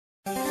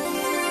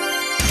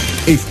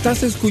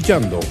Estás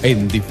escuchando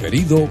en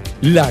diferido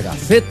La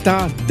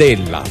Gaceta de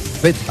la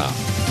Z.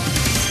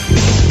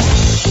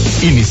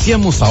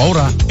 Iniciamos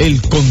ahora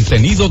el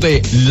contenido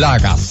de La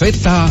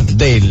Gaceta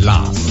de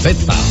la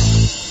Z.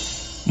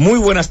 Muy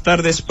buenas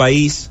tardes,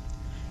 país,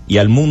 y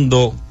al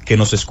mundo que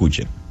nos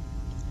escuche.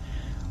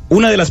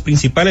 Una de las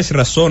principales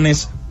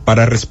razones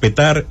para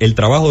respetar el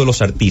trabajo de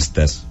los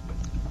artistas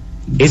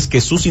es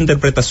que sus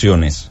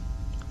interpretaciones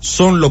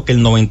son lo que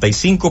el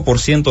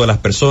 95% de las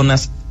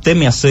personas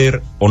teme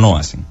hacer o no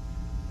hacen.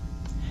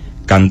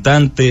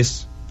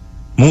 Cantantes,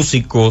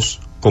 músicos,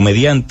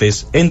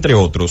 comediantes, entre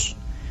otros,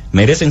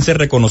 merecen ser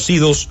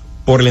reconocidos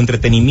por el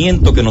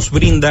entretenimiento que nos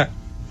brinda,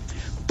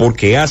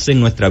 porque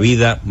hacen nuestra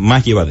vida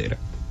más llevadera.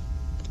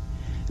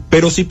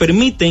 Pero si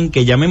permiten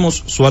que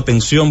llamemos su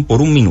atención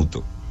por un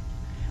minuto,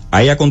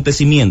 hay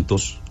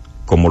acontecimientos,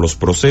 como los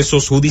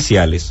procesos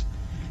judiciales,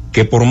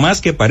 que por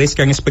más que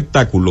parezcan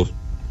espectáculos,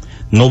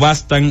 no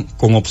bastan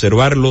con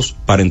observarlos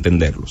para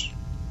entenderlos.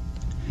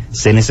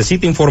 Se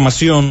necesita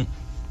información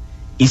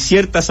y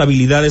ciertas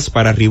habilidades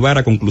para arribar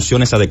a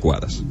conclusiones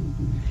adecuadas.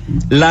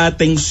 La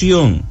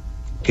atención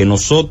que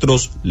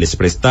nosotros les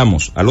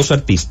prestamos a los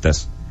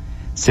artistas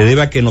se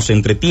debe a que nos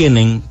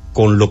entretienen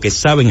con lo que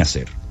saben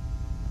hacer.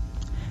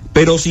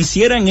 Pero si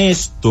hicieran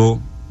esto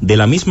de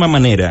la misma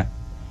manera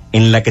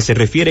en la que se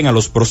refieren a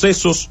los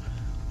procesos,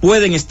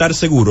 pueden estar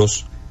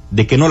seguros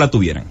de que no la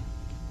tuvieran.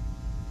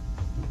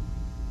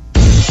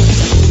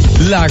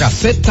 La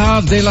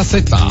Gaceta de la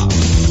Z. La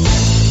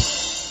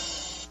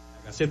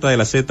Gaceta de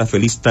la Z,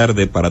 feliz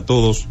tarde para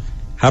todos.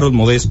 Harold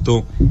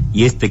Modesto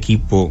y este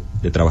equipo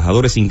de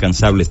trabajadores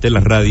incansables de la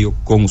radio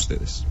con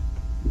ustedes.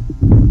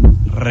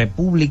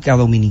 República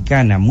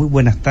Dominicana, muy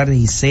buenas tardes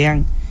y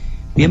sean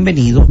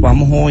bienvenidos.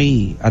 Vamos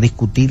hoy a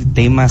discutir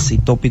temas y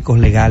tópicos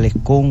legales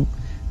con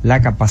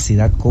la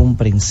capacidad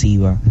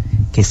comprensiva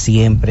que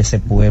siempre ese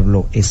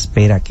pueblo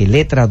espera que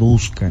le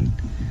traduzcan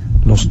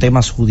los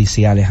temas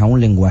judiciales a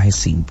un lenguaje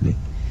simple.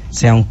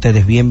 Sean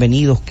ustedes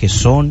bienvenidos, que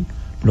son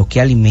los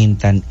que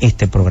alimentan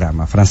este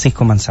programa.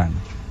 Francisco Manzano.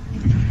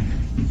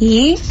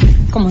 Y,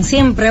 como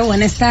siempre,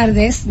 buenas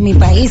tardes, mi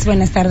país,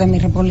 buenas tardes, mi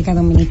República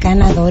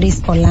Dominicana. Doris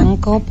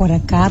Polanco por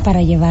acá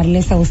para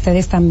llevarles a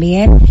ustedes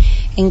también,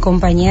 en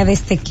compañía de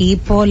este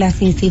equipo,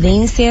 las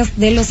incidencias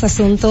de los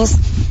asuntos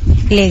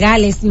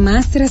legales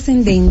más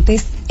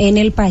trascendentes en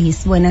el país.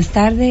 Buenas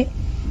tardes,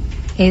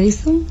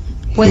 Edison.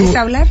 ¿Puedes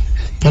hablar?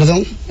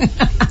 Perdón.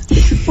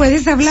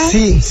 ¿Puedes hablar?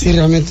 Sí,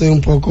 realmente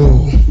un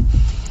poco.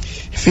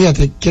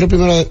 Fíjate, quiero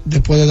primero,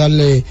 después de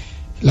darle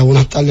la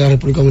buenas tardes a la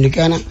República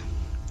Dominicana,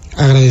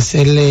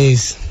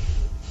 agradecerles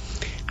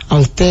a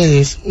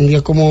ustedes un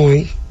día como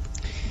hoy,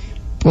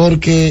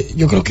 porque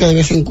yo creo que de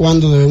vez en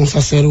cuando debemos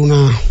hacer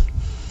una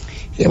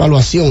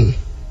evaluación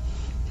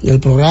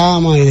del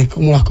programa y de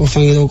cómo las cosas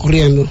han ido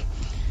ocurriendo.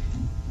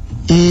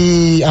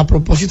 Y a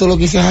propósito de lo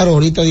que dice Jaro,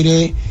 ahorita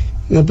diré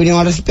mi opinión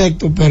al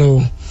respecto,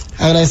 pero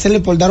agradecerle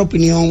por dar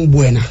opinión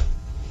buena,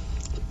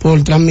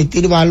 por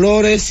transmitir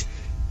valores,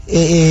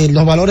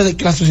 los valores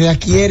que la sociedad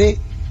quiere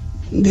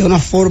de una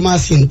forma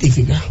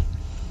científica.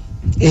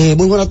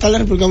 Muy buenas tardes,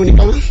 República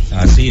Dominicana.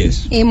 Así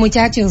es.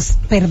 Muchachos,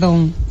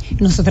 perdón,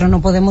 nosotros no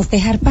podemos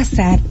dejar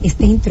pasar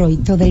este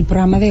introito del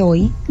programa de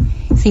hoy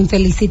sin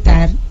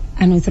felicitar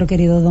a nuestro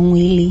querido Don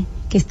Willy,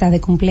 que está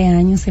de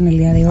cumpleaños en el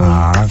día de hoy.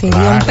 Sería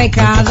claro, un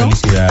pecado.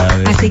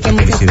 Así que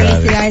muchas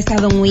felicidades a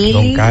Don Willy.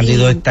 Don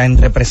Cándido está en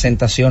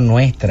representación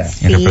nuestra.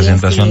 Sí, en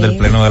representación del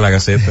Pleno de la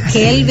Gaceta.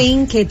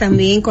 Kelvin, que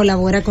también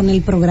colabora con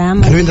el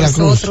programa. Kelvin con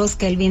nosotros,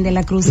 Kelvin de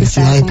la Cruz.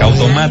 Está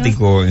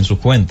automático en sus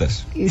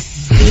cuentas.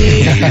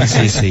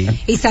 Sí.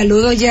 Y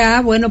saludo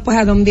ya, bueno, pues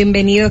a Don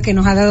Bienvenido, que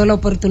nos ha dado la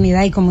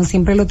oportunidad, y como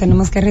siempre lo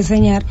tenemos que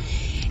reseñar,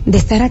 de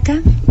estar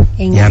acá.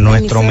 Y a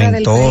nuestro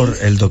mentor,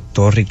 el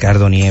doctor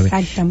Ricardo Nieves.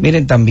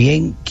 Miren,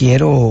 también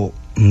quiero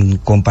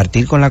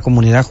compartir con la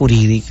comunidad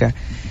jurídica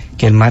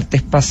que el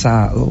martes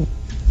pasado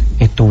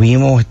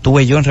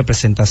estuve yo en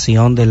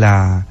representación de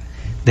la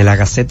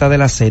Gaceta de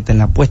la Z en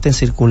la puesta en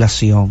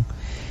circulación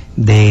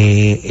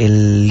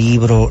del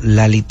libro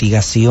La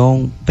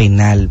litigación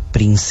penal,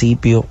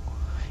 principio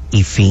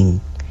y fin,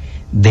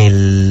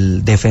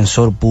 del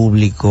defensor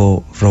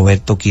público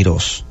Roberto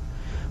Quirós.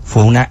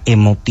 Fue una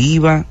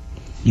emotiva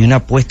y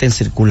una puesta en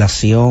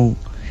circulación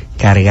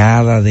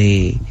cargada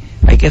de...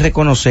 Hay que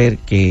reconocer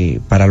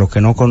que, para los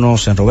que no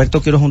conocen,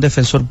 Roberto Quirós es un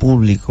defensor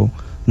público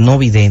no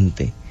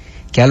vidente,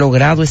 que ha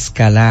logrado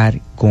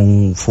escalar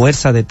con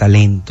fuerza de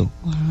talento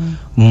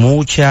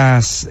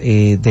muchos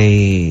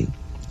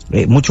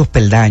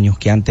peldaños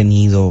que han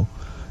tenido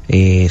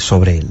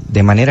sobre él.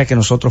 De manera que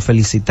nosotros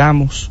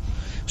felicitamos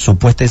su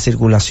puesta en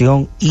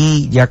circulación,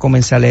 y ya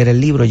comencé a leer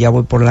el libro, ya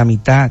voy por la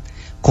mitad.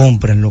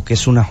 Compren lo que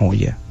es una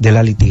joya de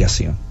la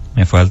litigación.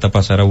 Me falta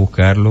pasar a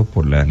buscarlo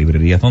por las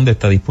librerías. ¿Dónde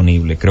está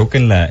disponible? Creo que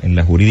en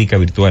la jurídica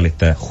virtual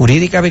está.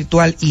 Jurídica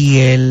virtual, y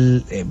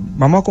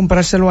vamos a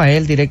comprárselo a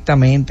él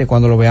directamente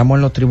cuando lo veamos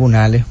en los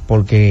tribunales,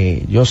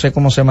 porque yo sé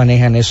cómo se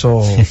manejan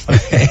eso.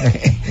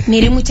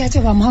 Mire,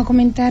 muchachos, vamos a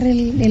comentar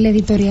el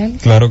editorial.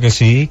 Claro que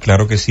sí,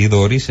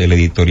 Doris. El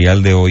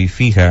editorial de hoy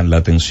fija la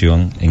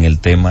atención en el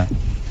tema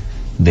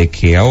de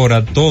que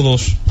ahora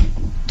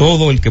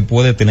todo el que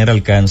puede tener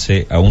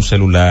alcance a un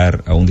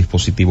celular, a un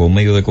dispositivo, a un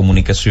medio de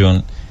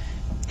comunicación,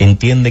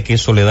 entiende que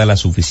eso le da la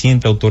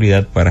suficiente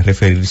autoridad para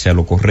referirse a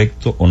lo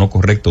correcto o no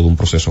correcto de un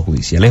proceso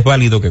judicial. Es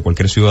válido que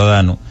cualquier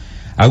ciudadano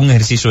haga un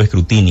ejercicio de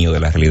escrutinio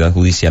de la realidad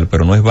judicial,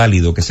 pero no es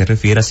válido que se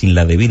refiera sin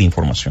la debida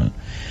información.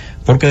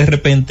 Porque de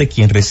repente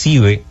quien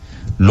recibe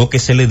lo que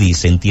se le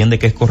dice entiende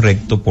que es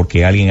correcto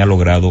porque alguien ha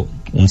logrado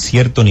un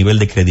cierto nivel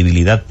de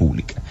credibilidad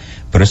pública.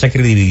 Pero esa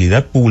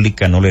credibilidad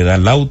pública no le da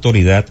la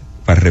autoridad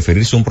para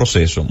referirse a un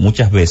proceso,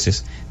 muchas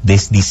veces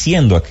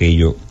desdiciendo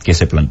aquello que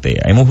se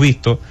plantea. Hemos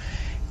visto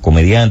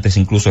comediantes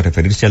incluso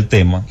referirse al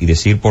tema y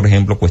decir, por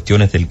ejemplo,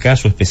 cuestiones del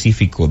caso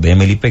específico de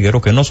Emily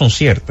Peguero que no son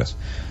ciertas.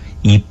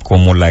 Y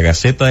como la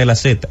Gaceta de la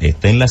Z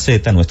está en la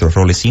Z, nuestro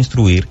rol es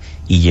instruir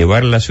y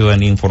llevar a la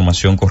ciudadanía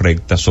información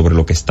correcta sobre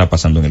lo que está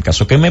pasando en el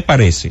caso, que me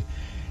parece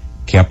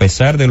que a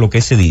pesar de lo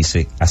que se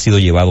dice, ha sido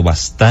llevado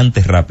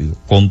bastante rápido,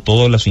 con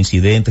todos los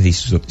incidentes y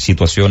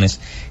situaciones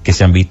que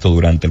se han visto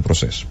durante el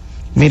proceso.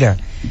 Mira,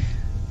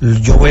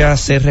 yo voy a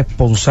ser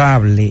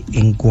responsable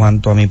en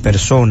cuanto a mi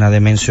persona de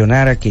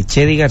mencionar a que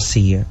Chedi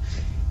García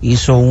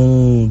hizo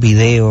un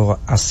video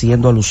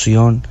haciendo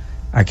alusión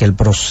a que el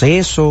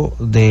proceso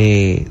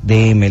de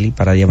Emily,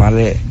 para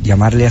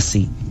llamarle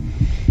así,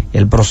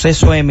 el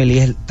proceso Emily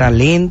es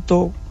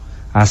talento,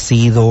 ha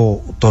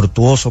sido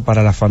tortuoso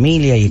para la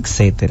familia y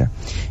etcétera.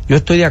 Yo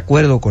estoy de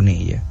acuerdo con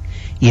ella.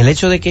 Y el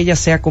hecho de que ella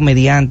sea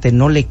comediante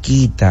no le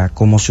quita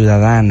como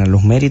ciudadana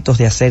los méritos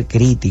de hacer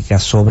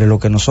críticas sobre lo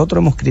que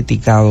nosotros hemos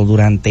criticado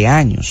durante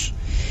años.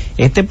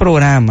 Este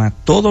programa,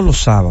 todos los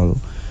sábados,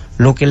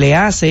 lo que le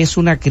hace es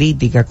una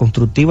crítica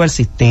constructiva al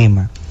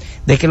sistema,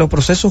 de que los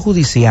procesos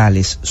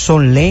judiciales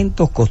son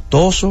lentos,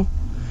 costosos,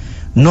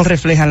 no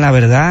reflejan la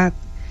verdad,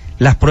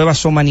 las pruebas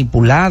son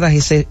manipuladas,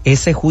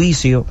 ese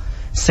juicio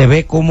se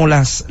ve como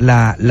las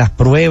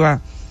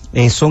pruebas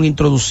son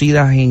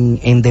introducidas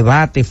en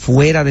debate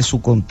fuera de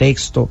su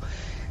contexto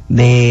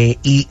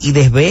y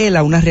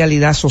desvela una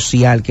realidad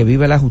social que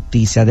vive la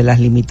justicia de las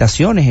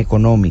limitaciones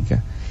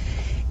económicas.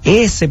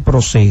 Ese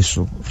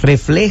proceso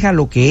refleja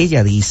lo que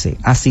ella dice,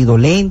 ha sido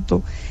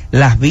lento,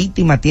 las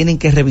víctimas tienen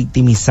que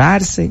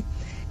revictimizarse,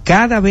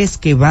 cada vez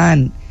que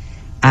van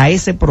a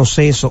ese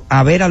proceso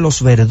a ver a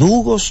los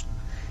verdugos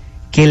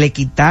que le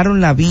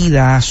quitaron la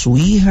vida a su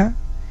hija,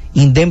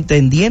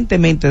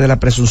 independientemente de la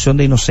presunción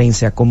de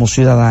inocencia como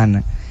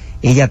ciudadana,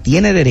 ella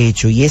tiene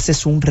derecho, y ese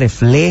es un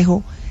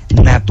reflejo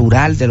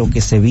natural de lo que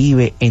se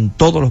vive en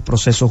todos los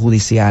procesos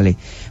judiciales.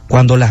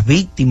 Cuando las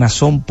víctimas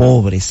son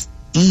pobres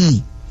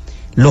y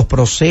los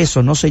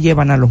procesos no se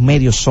llevan a los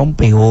medios, son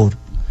peor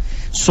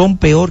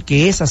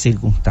que esa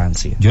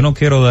circunstancia. Yo no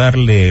quiero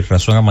darle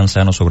razón a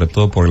Manzano, sobre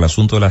todo por el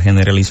asunto de las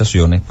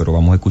generalizaciones, pero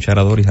vamos a escuchar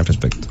a Doris al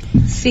respecto.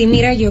 Sí,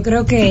 mira, yo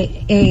creo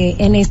que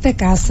en este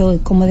caso,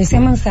 como decía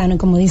Manzano y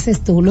como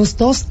dices tú,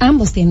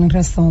 ambos tienen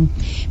razón.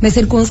 Me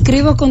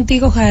circunscribo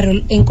contigo,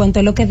 Harold, en cuanto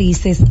a lo que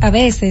dices. A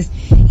veces,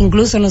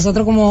 incluso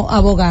nosotros como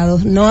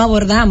abogados, no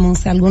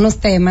abordamos algunos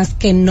temas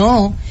que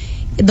no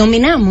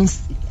dominamos,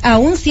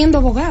 aún siendo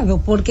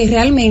abogado, porque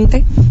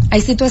realmente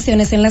hay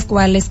situaciones en las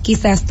cuales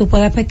quizás tú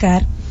puedas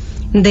pecar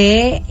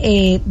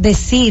de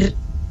decir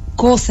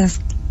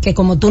cosas que,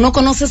 como tú no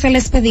conoces el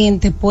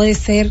expediente, puede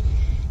ser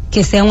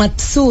que sea un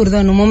absurdo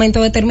en un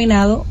momento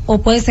determinado,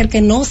 o puede ser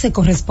que no se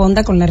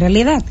corresponda con la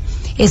realidad.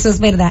 Eso es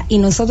verdad, y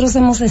nosotros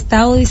hemos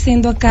estado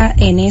diciendo acá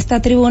en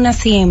esta tribuna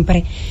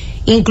siempre,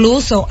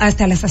 incluso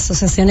hasta las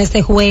asociaciones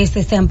de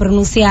jueces se han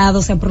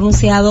pronunciado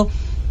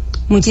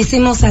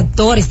muchísimos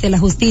actores de la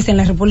justicia en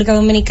la República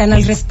Dominicana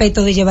al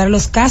respecto de llevar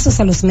los casos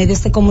a los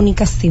medios de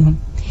comunicación.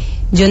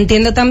 Yo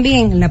entiendo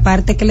también, en la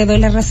parte que le doy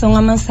la razón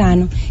a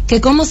Manzano,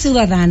 que como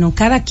ciudadano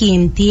cada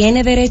quien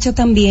tiene derecho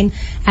también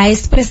a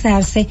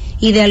expresarse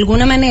y de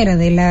alguna manera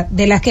de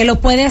la que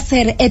lo puede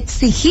hacer,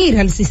 exigir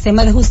al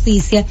sistema de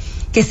justicia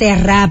que sea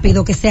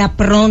rápido, que sea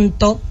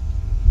pronto,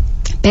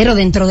 pero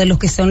dentro de lo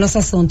que son los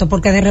asuntos,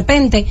 porque de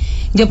repente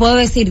yo puedo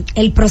decir,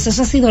 el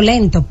proceso ha sido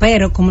lento,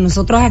 pero como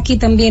nosotros aquí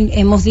también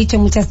hemos dicho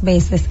muchas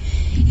veces,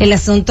 el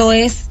asunto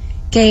es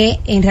que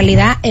en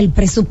realidad el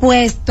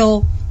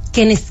presupuesto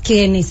que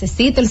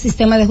necesita el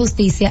sistema de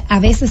justicia a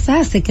veces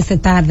hace que se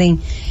tarden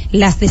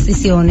las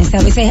decisiones,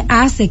 a veces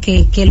hace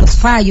que los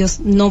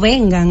fallos no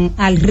vengan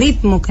al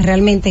ritmo que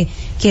realmente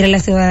quiere la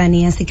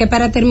ciudadanía. Así que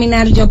para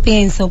terminar, yo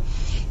pienso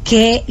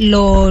que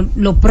lo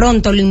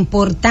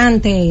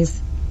importante es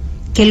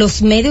que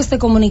los medios de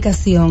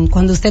comunicación,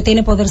 cuando usted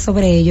tiene poder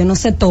sobre ello, no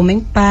se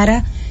tomen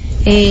para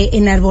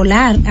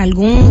enarbolar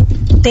algún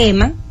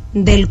tema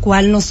del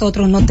cual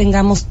nosotros no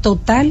tengamos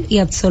total y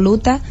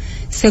absoluta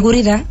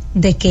seguridad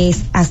de que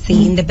es así,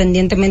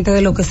 independientemente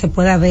de lo que se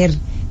pueda ver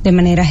de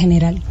manera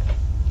general.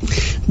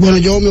 Bueno,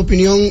 mi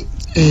opinión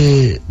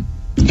es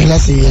la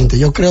siguiente.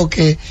 Yo creo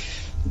que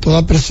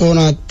toda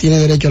persona tiene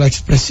derecho a la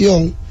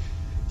expresión.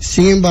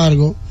 Sin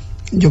embargo,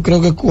 yo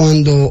creo que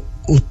cuando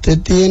usted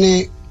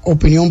tiene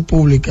opinión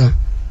pública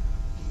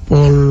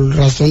por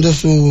razón de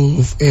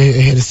su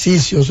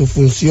ejercicio, su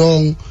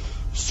función,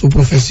 su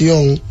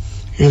profesión,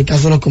 en el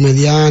caso de los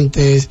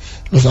comediantes,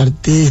 los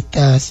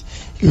artistas,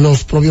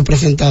 los propios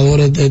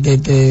presentadores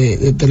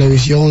de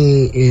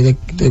televisión,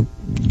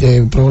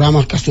 de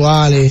programas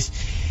casuales,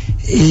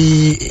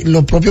 y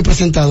los propios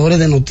presentadores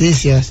de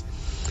noticias,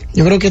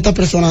 yo creo que estas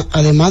personas,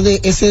 además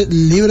de ese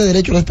libre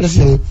derecho a la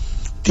expresión,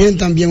 tienen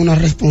también una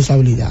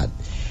responsabilidad,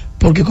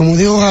 porque como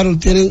dijo Harold,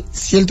 tienen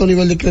cierto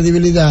nivel de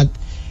credibilidad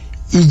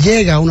y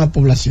llega a una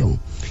población.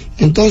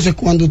 Entonces,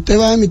 cuando usted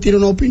va a emitir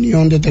una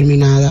opinión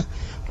determinada,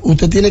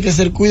 usted tiene que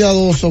ser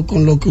cuidadoso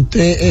con lo que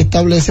usted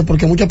establece,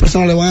 porque muchas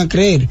personas le van a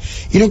creer.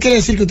 Y no quiere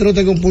decir que usted no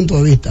tenga un punto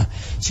de vista,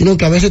 sino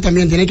que a veces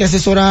también tiene que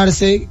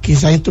asesorarse,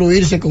 quizás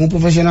instruirse con un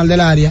profesional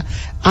del área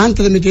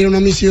antes de emitir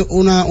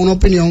una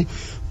opinión,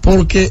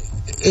 porque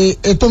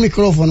estos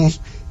micrófonos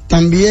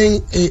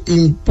también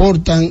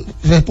importan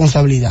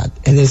responsabilidad.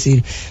 Es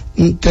decir,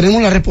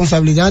 tenemos la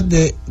responsabilidad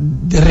de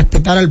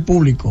respetar al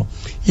público,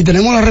 y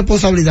tenemos la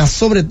responsabilidad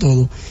sobre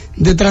todo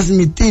de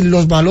transmitir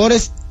los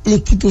valores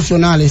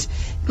institucionales,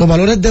 los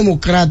valores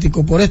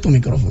democráticos por estos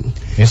micrófonos.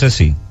 Es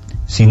así,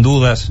 sin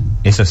dudas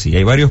es así.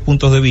 Hay varios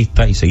puntos de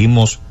vista y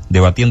seguimos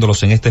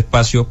debatiéndolos en este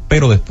espacio,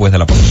 pero después de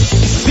la pausa.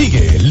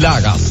 Sigue la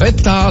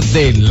Gaceta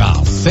de la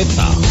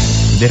Z.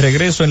 De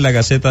regreso en la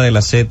Gaceta de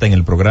la Z, en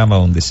el programa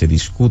donde se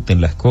discuten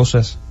las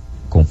cosas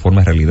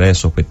conforme a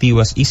realidades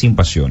objetivas y sin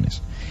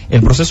pasiones.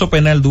 El proceso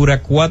penal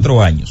dura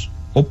 4 años,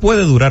 o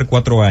puede durar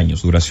 4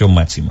 años, duración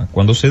máxima.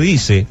 Cuando se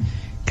dice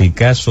que el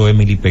caso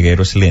Emily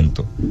Peguero es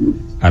lento,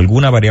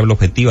 alguna variable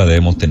objetiva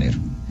debemos tener.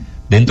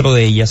 Dentro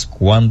de ellas,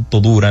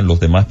 cuánto duran los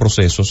demás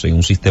procesos en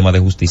un sistema de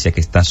justicia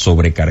que está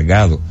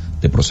sobrecargado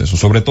de procesos,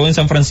 sobre todo en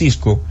San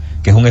Francisco,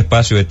 que es un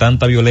espacio de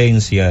tanta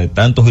violencia, de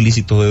tantos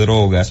ilícitos de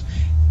drogas,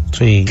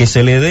 sí, que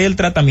se le dé el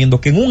tratamiento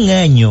que en un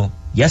año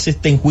ya se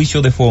esté en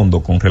juicio de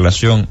fondo con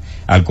relación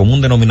al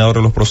común denominador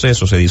de los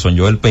procesos, Edison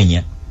Joel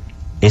Peña,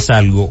 es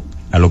algo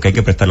a lo que hay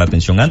que prestarle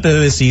atención antes de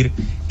decir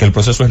que el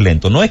proceso es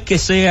lento. No es que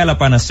sea la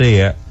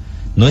panacea,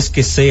 no es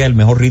que sea el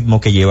mejor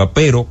ritmo que lleva,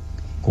 pero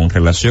con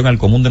relación al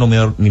común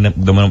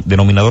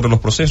denominador de los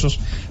procesos,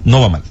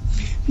 no va mal.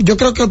 Yo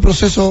creo que el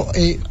proceso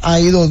ha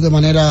ido de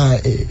manera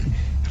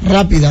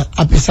rápida,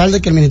 a pesar de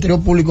que el Ministerio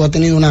Público ha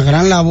tenido una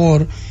gran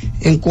labor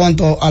en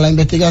cuanto a la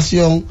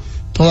investigación,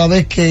 toda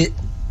vez que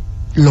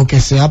lo que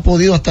se ha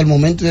podido hasta el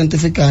momento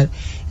identificar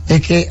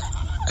es que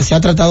se ha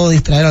tratado de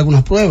distraer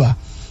algunas pruebas.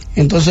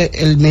 Entonces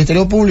el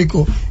Ministerio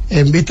Público,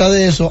 en vista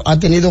de eso, ha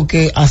tenido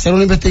que hacer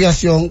una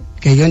investigación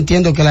que yo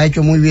entiendo que la ha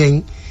hecho muy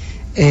bien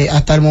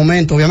hasta el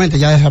momento. Obviamente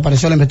ya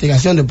desapareció la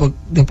investigación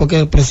después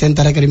que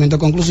presenta requerimiento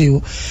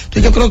conclusivo.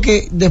 Entonces yo creo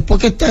que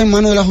después que está en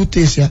manos de la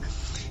justicia,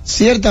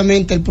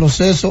 ciertamente el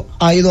proceso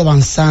ha ido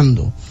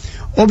avanzando.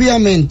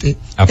 Obviamente,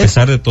 a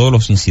pesar de todos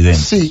los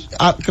incidentes. Sí,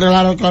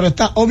 claro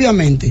está.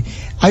 Obviamente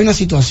hay una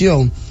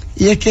situación,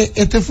 y es que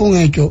este fue un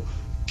hecho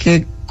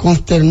que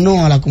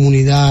consternó a la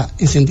comunidad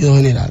en sentido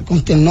general,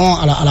 consternó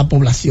a la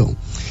población.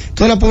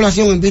 Entonces la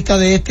población, en vista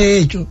de este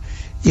hecho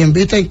y en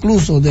vista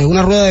incluso de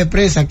una rueda de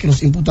prensa que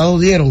los imputados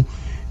dieron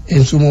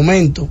en su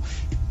momento,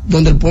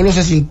 donde el pueblo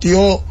se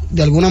sintió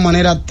de alguna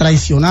manera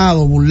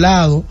traicionado,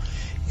 burlado,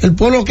 el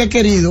pueblo que ha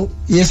querido,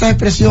 y esas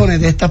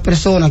expresiones de estas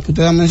personas que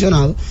ustedes han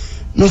mencionado,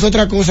 no es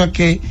otra cosa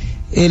que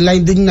la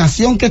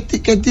indignación que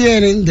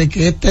tienen de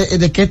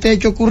que este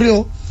hecho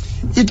ocurrió,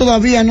 y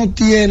todavía no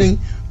tienen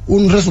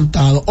un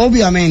resultado.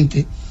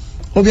 Obviamente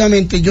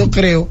yo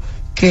creo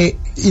que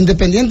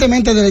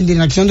independientemente de la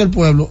indignación del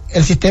pueblo,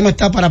 el sistema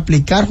está para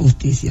aplicar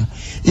justicia,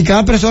 y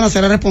cada persona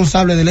será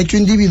responsable del hecho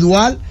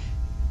individual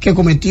que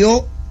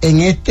cometió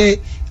en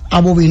este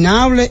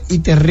abominable y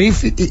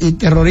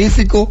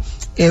terrorífico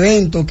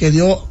evento que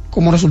dio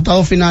como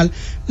resultado final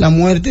la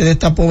muerte de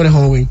esta pobre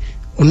joven,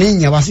 o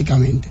niña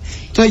básicamente.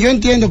 Entonces yo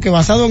entiendo que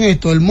basado en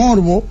esto, el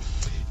morbo,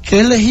 que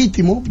es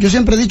legítimo, yo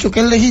siempre he dicho que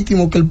es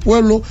legítimo que el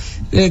pueblo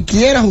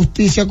quiera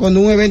justicia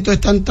cuando un evento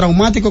es tan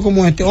traumático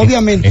como este.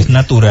 Obviamente es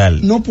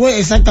natural. No puede,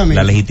 exactamente.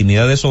 La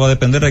legitimidad de eso va a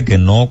depender de que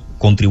no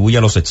contribuya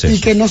a los excesos.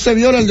 Y que no se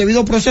viola el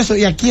debido proceso,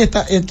 y aquí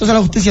está, entonces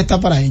la justicia está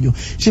para ello.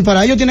 Si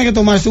para ello tiene que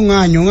tomarse un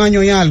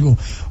año y algo,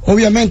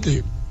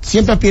 obviamente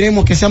siempre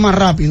aspiremos que sea más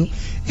rápido,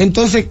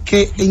 entonces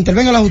que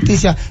intervenga la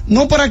justicia,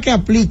 no para que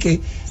aplique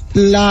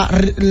la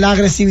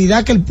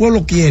agresividad que el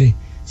pueblo quiere,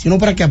 sino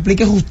para que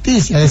aplique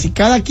justicia, es decir,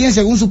 cada quien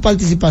según su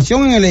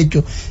participación en el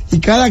hecho, y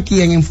cada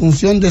quien en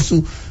función de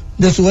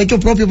de su hecho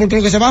propio, porque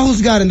lo que se va a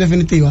juzgar en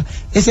definitiva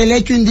es el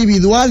hecho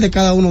individual de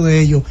cada uno de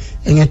ellos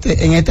en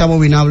este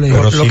abominable.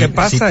 Pero lo que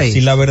pasa es,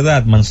 si la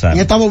verdad, Manzano, en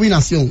esta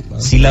abominación,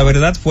 si la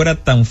verdad fuera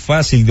tan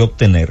fácil de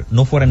obtener,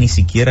 no fuera ni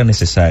siquiera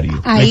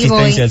necesario la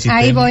existencia del sistema.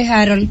 Ahí voy,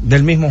 Harold.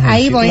 Del mismo juicio.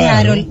 Ahí voy,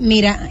 claro. Harold.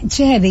 Mira,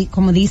 Chedi,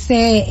 como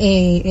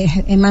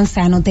dice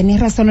Manzano, tenés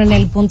razón en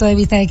el punto de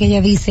vista de que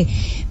ella dice,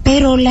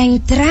 pero la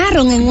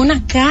entraron en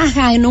una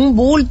caja, en un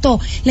bulto,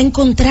 la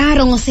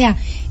encontraron, o sea,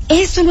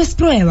 eso no es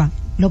prueba.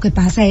 Lo que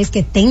pasa es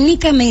que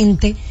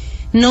técnicamente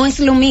no es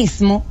lo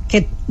mismo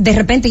que de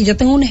repente, y yo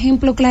tengo un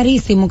ejemplo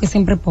clarísimo que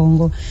siempre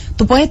pongo,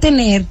 tú puedes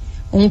tener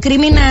un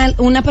criminal,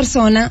 una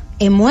persona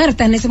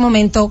muerta en ese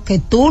momento, que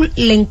tú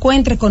le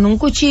encuentres con un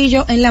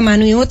cuchillo en la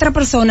mano y otra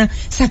persona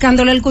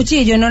sacándole el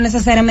cuchillo, y no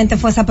necesariamente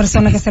fue esa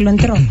persona que se lo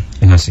entró.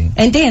 Es así.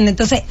 ¿Entiendes?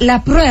 Entonces,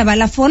 la prueba,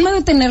 la forma de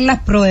obtener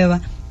las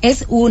pruebas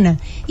es una.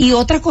 Y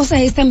otra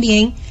cosa es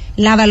también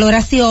las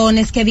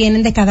valoraciones que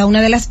vienen de cada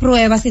una de las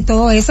pruebas y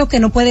todo eso, que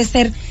no puede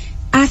ser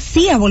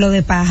así a vuelo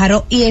de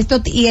pájaro, y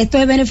esto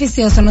es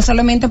beneficioso no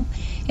solamente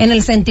en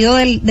el sentido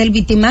del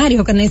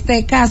victimario, que en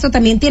este caso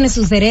también tiene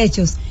sus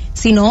derechos,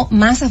 sino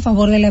más a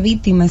favor de la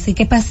víctima. Así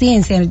que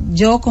paciencia,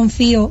 yo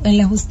confío en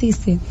la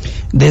justicia.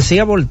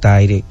 Decía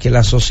Voltaire que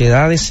las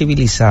sociedades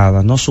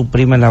civilizadas no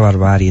suprimen la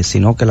barbarie,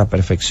 sino que la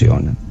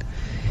perfeccionan.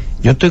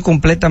 Yo estoy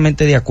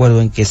completamente de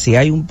acuerdo en que si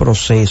hay un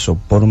proceso,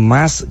 por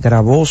más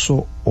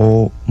gravoso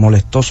o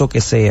molestoso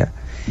que sea,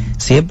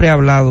 siempre he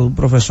hablado de un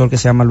profesor que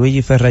se llama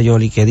Luigi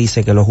Ferraioli, que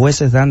dice que los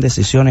jueces dan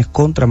decisiones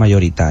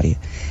contramayoritarias.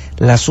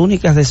 Las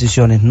únicas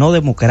decisiones no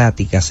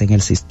democráticas en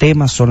el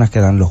sistema son las que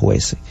dan los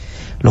jueces.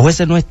 Los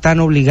jueces no están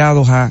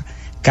obligados a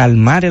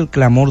calmar el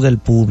clamor del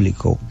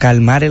público,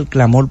 calmar el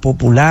clamor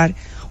popular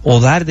o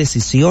dar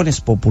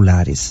decisiones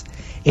populares.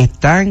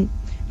 Están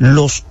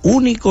los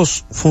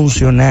únicos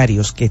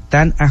funcionarios que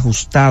están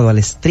ajustados a la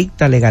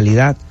estricta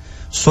legalidad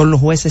son los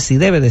jueces, y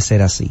debe de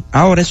ser así.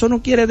 Ahora, eso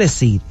no quiere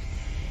decir,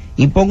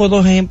 y pongo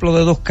dos ejemplos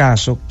de dos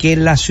casos, que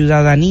la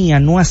ciudadanía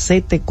no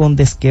acepte con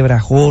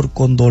desquebrajor,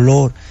 con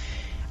dolor,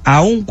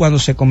 aun cuando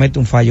se comete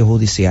un fallo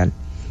judicial.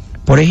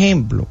 Por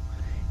ejemplo,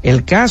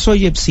 el caso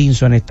Jeff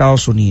Simpson en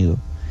Estados Unidos,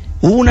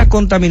 hubo una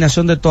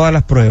contaminación de todas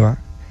las pruebas,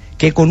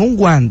 que con un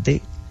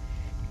guante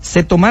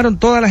se tomaron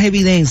todas las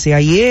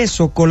evidencias y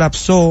eso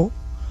colapsó,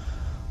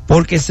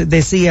 porque se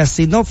decía,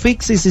 si no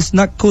fixes is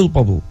not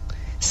culpable.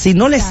 Si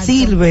no le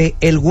sirve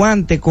el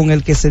guante con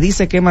el que se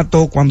dice que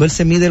mató, cuando él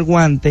se mide el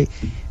guante,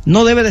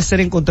 no debe de ser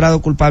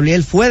encontrado culpable.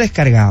 Él fue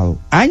descargado.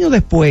 Años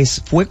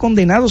después fue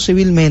condenado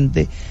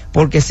civilmente,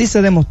 porque sí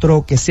se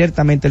demostró que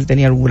ciertamente él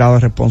tenía algún grado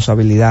de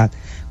responsabilidad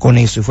con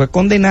eso, y fue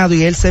condenado,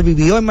 y él se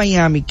vivió en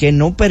Miami, que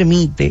no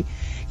permite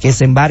que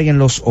se embarguen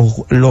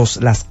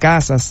las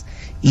casas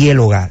y el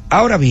hogar.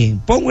 Ahora bien,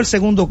 pongo el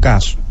segundo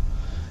caso,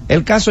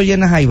 el caso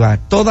Yena Jaibar.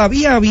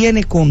 Todavía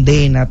viene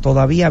condena,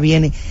 todavía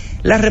viene.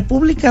 La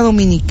República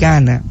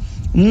Dominicana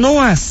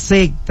no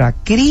acepta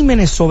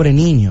crímenes sobre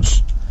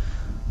niños.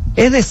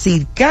 Es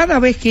decir, cada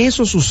vez que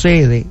eso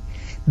sucede,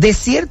 de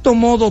cierto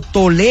modo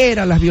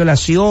tolera las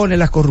violaciones,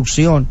 la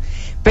corrupción,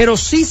 pero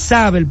sí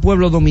sabe el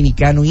pueblo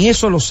dominicano, y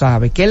eso lo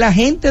sabe, que la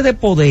gente de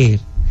poder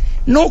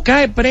no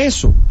cae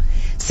preso.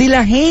 Si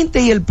la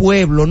gente y el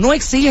pueblo no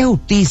exige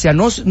justicia,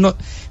 no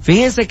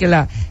fíjense que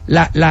la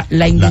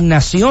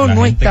indignación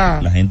no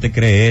está. La gente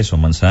cree eso,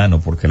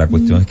 Manzano, porque la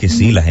cuestión es que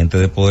sí, la gente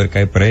de poder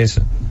cae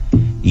presa.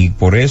 Y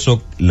por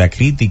eso la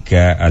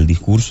crítica al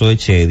discurso de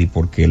Chedi,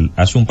 porque él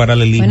hace un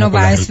paralelismo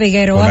con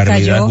la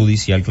realidad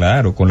judicial,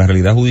 claro, con la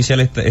realidad judicial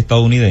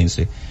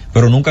estadounidense,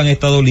 pero nunca han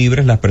estado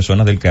libres las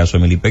personas del caso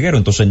Emily Peguero.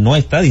 Entonces no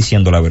está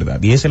diciendo la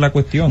verdad, y esa es la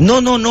cuestión.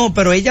 No,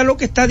 pero ella lo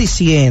que está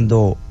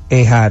diciendo,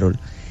 Harold,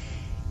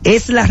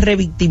 es la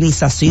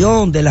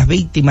revictimización de las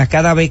víctimas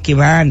cada vez que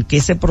van, que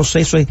ese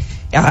proceso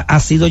ha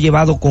sido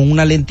llevado con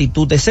una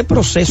lentitud. Ese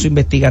proceso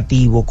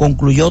investigativo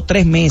concluyó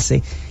 3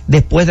 meses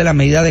después de la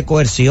medida de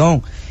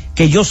coerción.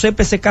 Que yo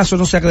sepa, ese caso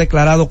no se ha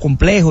declarado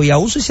complejo, y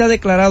aún si se ha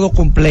declarado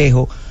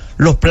complejo,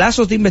 los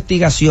plazos de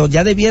investigación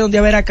ya debieron de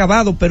haber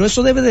acabado, pero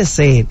eso debe de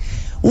ser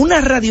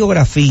una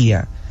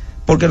radiografía,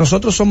 porque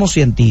nosotros somos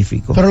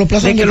científicos. Pero los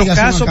plazos de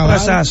investigación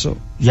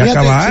ya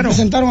acabaron. Si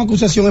presentaron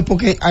acusaciones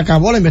porque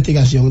acabó la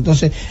investigación.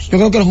 Entonces, yo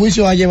creo que el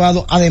juicio ha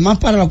llevado, además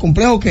para lo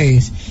complejo que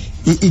es,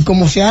 y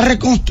como se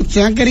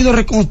han querido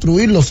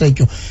reconstruir los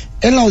hechos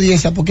en la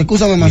audiencia, porque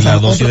escúchame más. La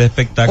dosis de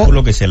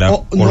espectáculo que se le ha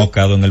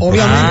colocado en el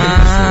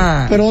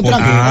programa. Pero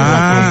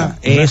otra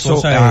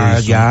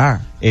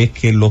cosa es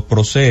que los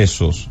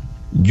procesos,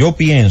 yo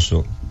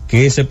pienso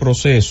que ese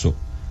proceso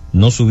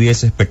no se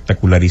hubiese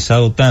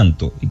espectacularizado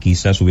tanto y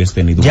quizás hubiese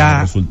tenido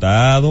un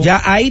resultado. Ya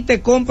ahí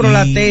te compro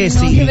la tesis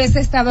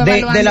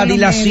de la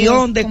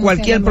dilación de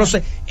cualquier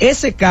proceso.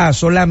 Ese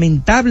caso,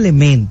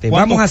 lamentablemente,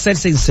 vamos a ser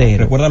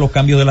sinceros. Recuerda los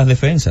cambios de las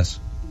defensas.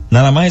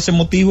 Nada más ese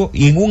motivo,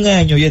 y en un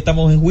año ya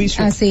estamos en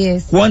juicio. Así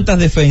es. ¿Cuántas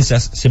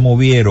defensas se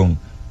movieron,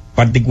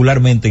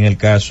 particularmente en el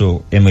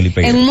caso Emily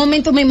Peguero? En un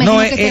momento me imagino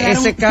que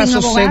ese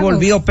caso se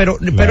volvió, pero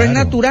es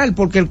natural,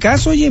 porque el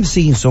caso Jim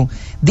Simpson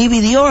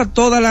dividió a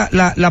toda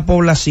la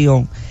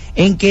población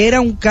en que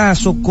era un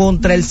caso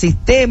contra el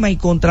sistema y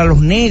contra los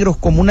negros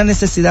como una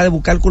necesidad de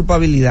buscar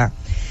culpabilidad.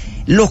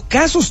 Los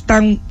casos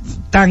tan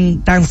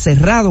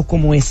cerrados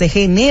como ese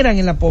generan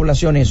en la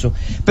población eso,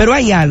 pero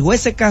hay algo,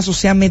 ese caso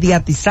se ha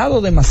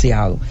mediatizado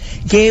demasiado,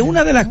 que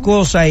una de las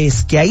cosas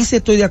es que ahí sí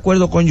estoy de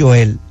acuerdo con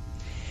Joel,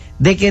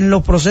 de que en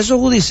los procesos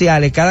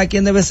judiciales cada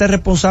quien debe ser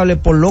responsable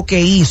por lo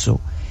que hizo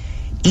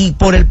y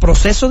por el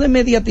proceso de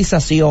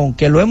mediatización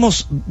que lo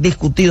hemos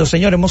discutido.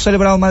 Señores, hemos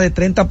celebrado más de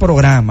 30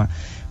 programas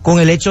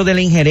con el hecho de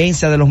la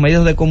injerencia de los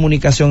medios de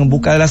comunicación en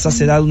busca de la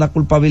saciedad de una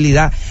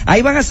culpabilidad.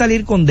 Ahí van a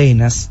salir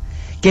condenas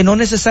que no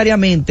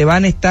necesariamente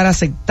van a estar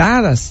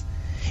aceptadas.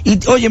 Y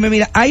óyeme,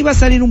 mira, ahí va a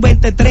salir un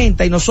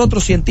 20-30 y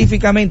nosotros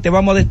científicamente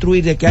vamos a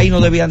destruir de que ahí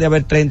no debían de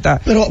haber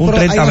 30, pero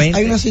 30-20.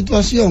 Hay una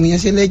situación, y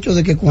es el hecho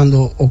de que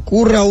cuando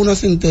ocurra una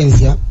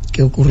sentencia,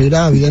 que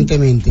ocurrirá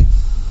evidentemente,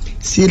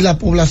 si la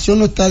población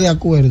no está de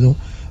acuerdo,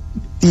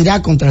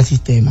 irá contra el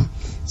sistema.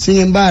 Sin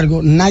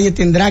embargo, nadie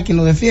tendrá quien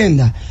lo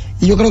defienda.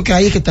 Y yo creo que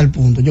ahí es que está el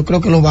punto. Yo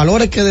creo que los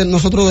valores que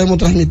nosotros debemos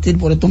transmitir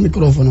por estos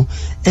micrófonos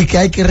es que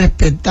hay que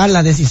respetar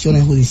las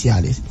decisiones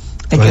judiciales.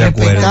 Hay que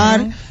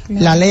respetar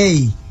la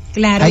ley.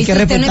 Claro, hay y que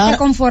si usted respetar, no está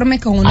conforme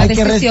con una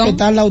decisión, hay que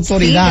respetar la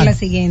autoridad. La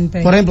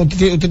siguiente. Por ejemplo,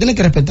 usted tiene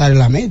que respetar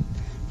el AMED.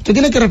 Usted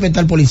tiene que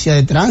respetar al policía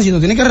de tránsito,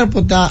 tiene que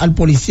respetar al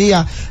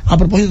policía a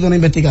propósito de una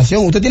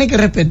investigación, usted tiene que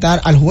respetar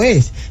al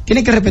juez,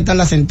 tiene que respetar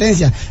la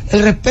sentencia.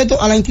 El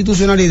respeto a la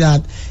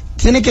institucionalidad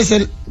tiene que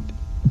ser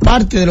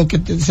parte de lo que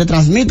se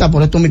transmita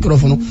por estos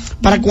micrófonos,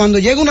 para cuando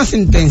llegue una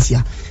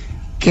sentencia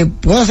que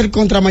pueda ser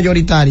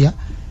contramayoritaria,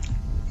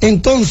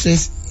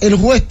 entonces el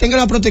juez tenga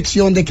la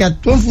protección de que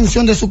actúe en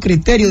función de su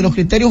criterio, de los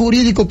criterios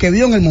jurídicos que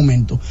vio en el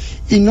momento,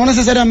 y no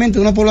necesariamente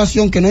de una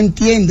población que no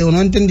entiende o no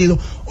ha entendido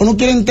o no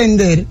quiere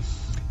entender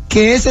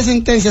que esa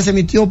sentencia se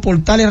emitió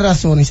por tales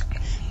razones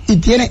y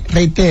tiene,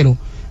 reitero,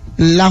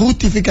 la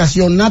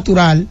justificación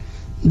natural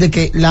de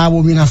que la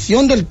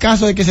abominación del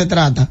caso de que se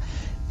trata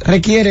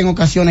requiere en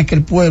ocasiones que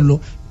el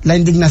pueblo, la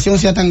indignación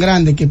sea tan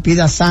grande que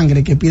pida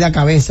sangre, que pida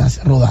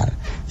cabezas rodar.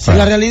 Esa es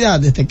la realidad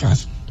de este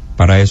caso.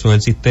 Para eso es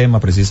el sistema,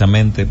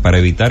 precisamente, para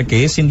evitar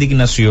que esa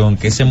indignación,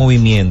 que ese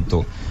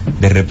movimiento,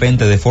 de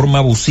repente, de forma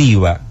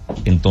abusiva,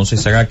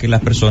 entonces haga que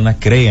las personas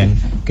crean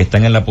que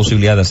están en la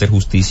posibilidad de hacer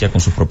justicia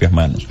con sus propias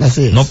manos.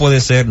 Así es. No puede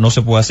ser, no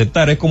se puede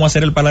aceptar, es como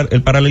hacer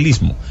el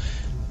paralelismo.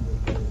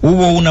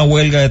 Hubo una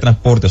huelga de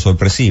transporte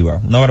sorpresiva,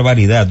 una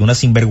barbaridad, una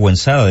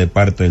sinvergüenzada de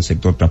parte del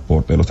sector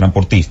transporte, de los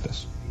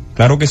transportistas.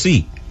 Claro que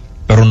sí,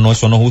 pero no,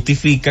 eso no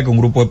justifica que un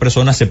grupo de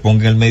personas se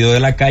ponga en el medio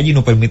de la calle y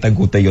no permitan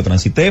que usted y yo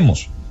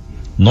transitemos.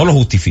 No lo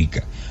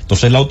justifica.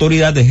 Entonces la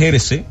autoridad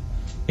ejerce,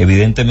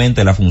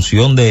 evidentemente, la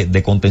función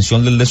de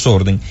contención del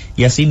desorden,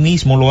 y así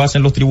mismo lo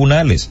hacen los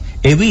tribunales.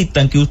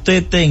 Evitan que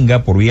usted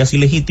tenga, por vías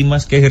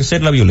ilegítimas, que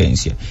ejercer la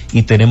violencia.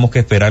 Y tenemos que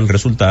esperar el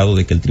resultado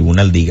de que el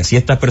tribunal diga si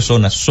estas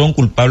personas son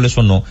culpables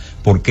o no,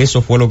 porque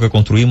eso fue lo que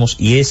construimos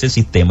y ese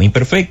sistema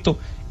imperfecto,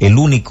 el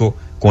único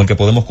con el que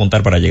podemos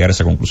contar para llegar a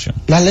esa conclusión.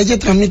 Las leyes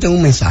transmiten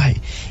un mensaje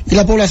y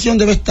la población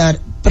debe estar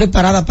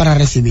preparada para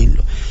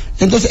recibirlo.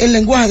 Entonces el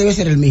lenguaje debe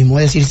ser el mismo,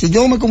 es decir, si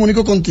yo me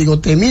comunico contigo,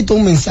 te emito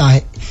un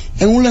mensaje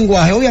en un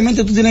lenguaje,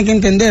 obviamente tú tienes que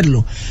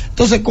entenderlo.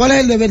 Entonces, ¿cuál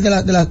es el deber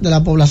de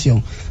la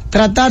población?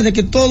 Tratar de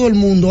que todo el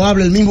mundo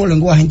hable el mismo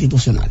lenguaje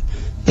institucional,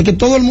 de que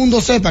todo el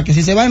mundo sepa que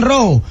si se va en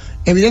rojo,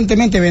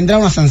 evidentemente vendrá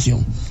una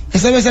sanción.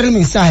 Ese debe ser el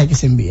mensaje que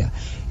se envía.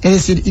 Es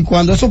decir, y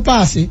cuando eso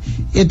pase,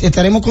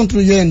 estaremos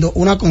construyendo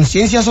una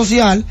conciencia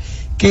social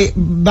que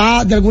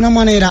va de alguna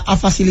manera a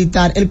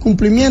facilitar el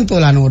cumplimiento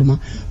de la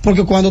norma,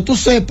 porque cuando tú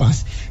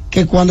sepas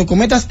que cuando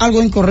cometas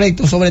algo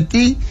incorrecto sobre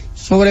ti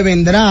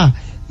sobrevendrá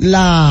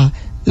la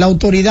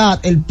autoridad,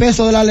 el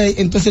peso de la ley,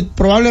 entonces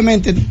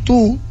probablemente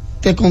tú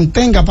te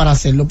contengas para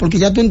hacerlo, porque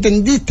ya tú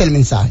entendiste el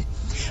mensaje.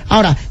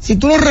 Ahora, si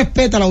tú no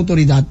respetas la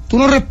autoridad, tú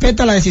no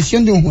respetas la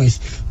decisión de un juez,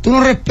 tú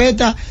no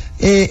respetas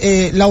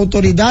la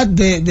autoridad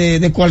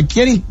de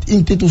cualquier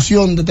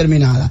institución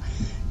determinada,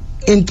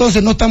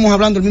 entonces no estamos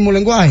hablando el mismo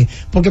lenguaje,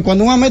 porque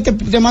cuando un amete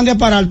te mande a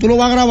parar, tú lo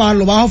vas a grabar,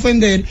 lo vas a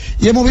ofender,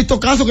 y hemos visto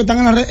casos que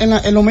están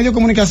en los medios de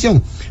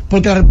comunicación,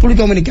 porque en la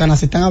República Dominicana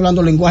se están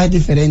hablando lenguajes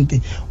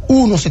diferentes.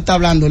 Uno se está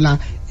hablando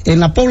en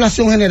la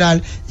población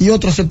general y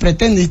otro se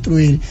pretende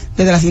instruir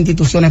desde las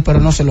instituciones, pero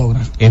no se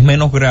logra. Es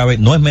menos grave,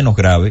 no es menos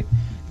grave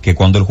que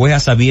cuando el juez, a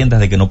sabiendas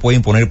de que no puede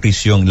imponer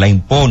prisión, la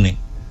impone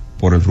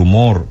por el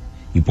rumor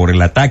y por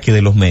el ataque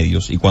de los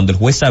medios, y cuando el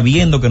juez,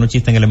 sabiendo que no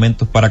existen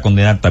elementos para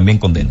condenar, también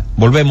condena.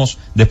 Volvemos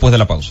después de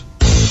la pausa.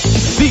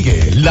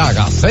 Sigue la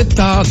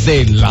Gaceta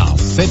de la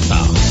Z.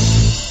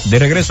 De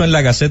regreso en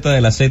la Gaceta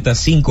de la Z,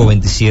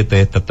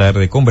 5:27 esta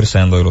tarde,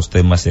 conversando de los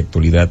temas de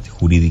actualidad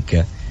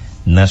jurídica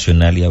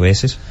nacional, y a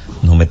veces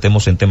nos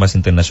metemos en temas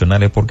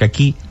internacionales porque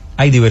aquí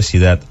hay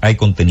diversidad, hay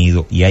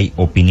contenido y hay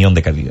opinión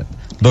de calidad.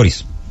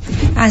 Doris.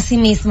 Así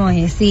mismo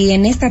es, y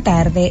en esta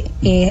tarde,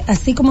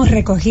 así como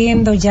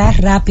recogiendo ya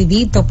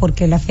rapidito,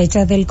 porque la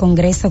fecha del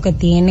Congreso que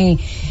tiene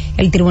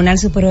el Tribunal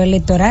Superior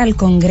Electoral,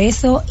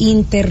 Congreso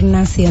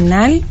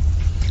Internacional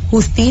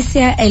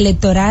justicia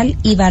electoral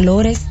y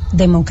valores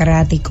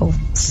democráticos,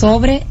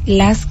 sobre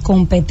las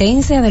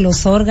competencias de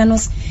los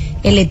órganos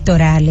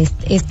electorales.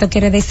 Esto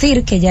quiere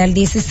decir que ya el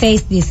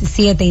 16,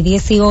 17 y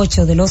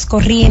 18 de los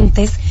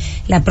corrientes,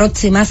 la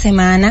próxima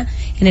semana,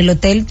 en el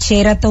Hotel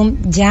Sheraton,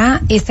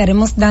 ya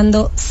estaremos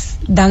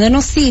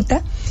dándonos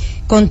cita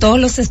con todos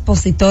los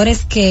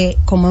expositores que,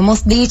 como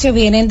hemos dicho,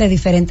 vienen de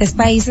diferentes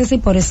países, y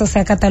por eso se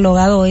ha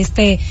catalogado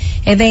este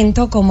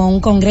evento como un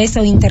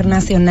congreso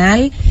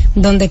internacional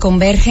donde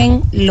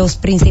convergen los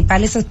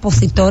principales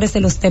expositores de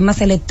los temas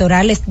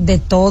electorales de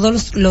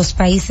todos los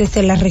países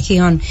de la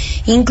región,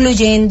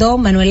 incluyendo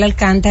Manuel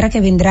Alcántara,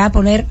 que vendrá a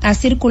poner a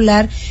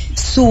circular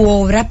su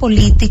obra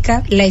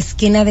política, La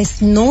esquina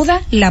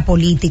desnuda, la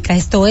política.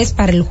 Esto es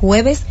para el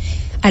jueves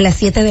a las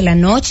 7 de la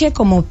noche,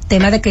 como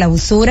tema de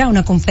clausura,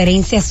 una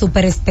conferencia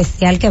súper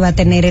especial que va a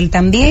tener él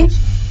también.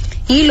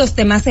 Y los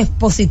demás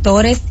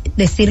expositores,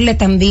 decirle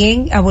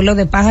también, abuelo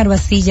de pájaro,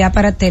 así ya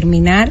para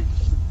terminar,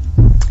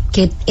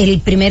 que el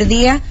primer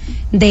día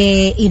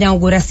de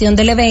inauguración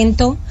del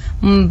evento,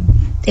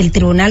 el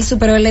Tribunal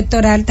Superior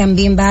Electoral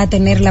también va a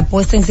tener la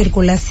puesta en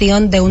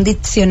circulación de un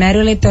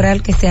diccionario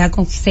electoral que se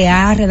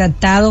ha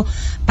redactado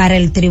para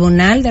el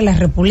Tribunal de la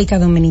República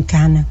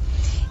Dominicana.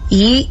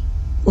 Y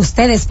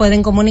ustedes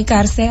pueden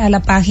comunicarse a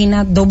la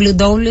página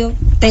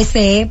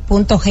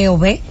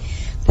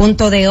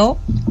www.tce.gov.do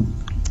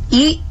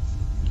y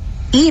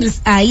ir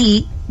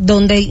ahí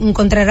donde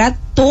encontrará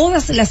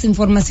todas las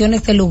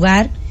informaciones del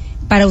lugar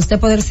para usted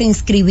poderse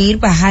inscribir,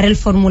 bajar el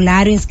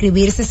formulario,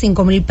 inscribirse.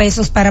 5,000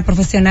 pesos para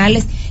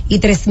profesionales y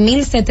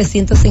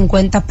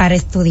 3,750 para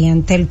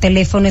estudiantes. El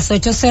teléfono es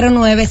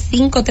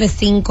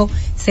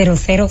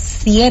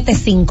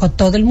 809-535-0075.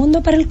 Todo el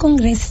mundo para el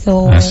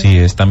Congreso. Así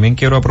es. También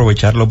quiero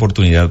aprovechar la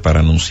oportunidad para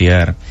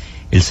anunciar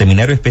el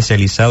seminario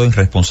especializado en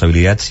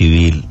responsabilidad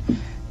civil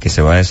que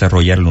se va a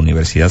desarrollar en la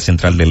Universidad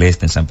Central del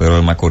Este en San Pedro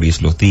de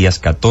Macorís los días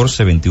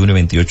 14, 21 y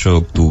 28 de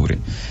octubre.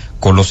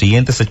 Con los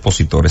siguientes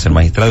expositores: el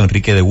magistrado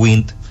Enrique de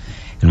Wint,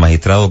 el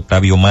magistrado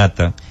Octavio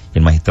Mata y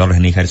el magistrado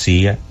René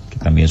García, que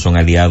también son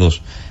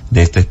aliados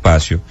de este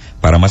espacio.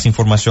 Para más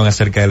información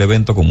acerca del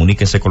evento,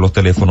 comuníquense con los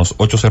teléfonos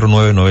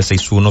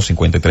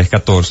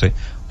 809-961-5314,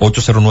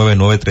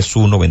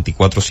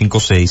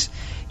 809-931-2456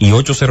 y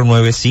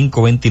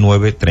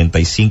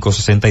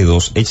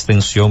 809-529-3562,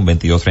 extensión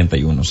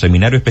 2231.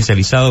 Seminario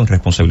especializado en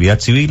responsabilidad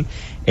civil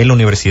en la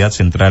Universidad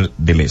Central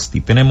del Este.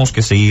 Y tenemos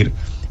que seguir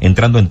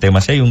entrando en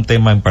temas. Y hay un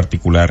tema en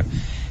particular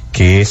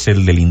que es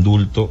el del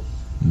indulto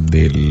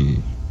del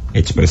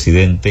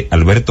expresidente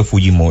Alberto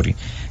Fujimori,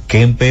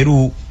 que en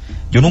Perú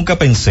yo nunca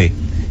pensé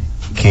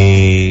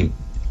que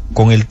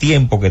con el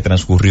tiempo que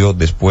transcurrió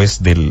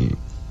después de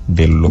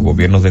los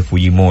gobiernos de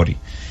Fujimori,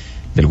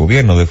 del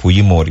gobierno de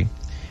Fujimori,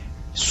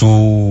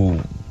 su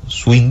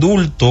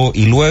indulto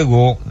y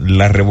luego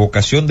la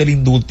revocación del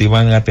indulto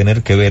iban a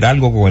tener que ver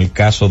algo con el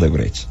caso de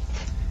Brecht.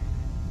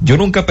 Yo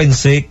nunca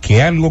pensé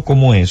que algo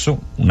como eso,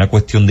 una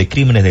cuestión de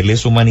crímenes de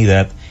lesa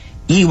humanidad,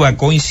 iba a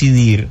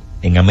coincidir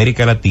en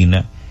América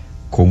Latina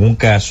con el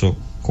caso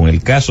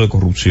de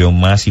corrupción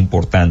más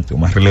importante o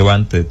más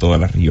relevante de toda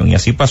la región. Y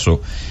así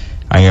pasó.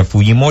 A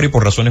Fujimori,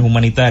 por razones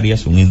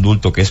humanitarias, un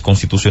indulto que es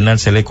constitucional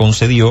se le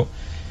concedió.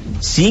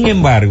 Sin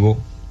embargo,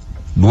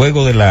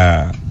 luego de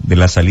la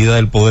salida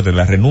del poder, de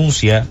la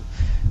renuncia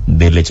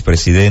del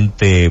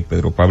expresidente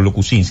Pedro Pablo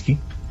Kuczynski,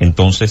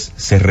 entonces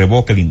se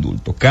revoca el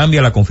indulto.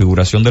 Cambia la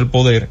configuración del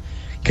poder,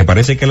 que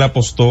parece que le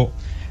apostó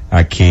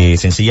a que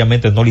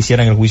sencillamente no le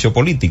hicieran el juicio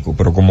político,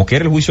 pero como que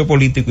era el juicio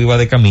político iba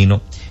de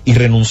camino y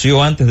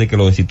renunció antes de que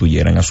lo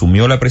destituyeran.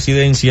 Asumió la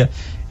presidencia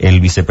el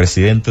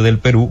vicepresidente del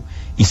Perú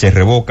y se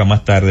revoca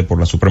más tarde por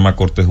la Suprema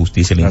Corte de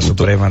Justicia el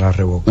indulto. La Suprema la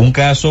revoca. Un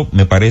caso,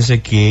 me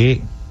parece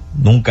que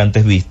nunca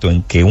antes visto,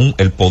 en que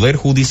el Poder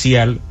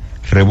Judicial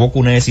revoca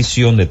una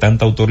decisión de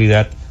tanta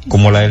autoridad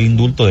como la del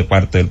indulto de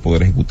parte del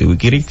Poder Ejecutivo. Y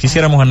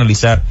quisiéramos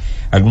analizar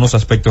algunos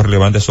aspectos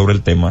relevantes sobre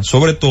el tema,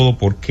 sobre todo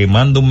porque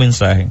manda un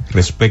mensaje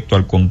respecto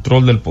al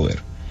control del poder.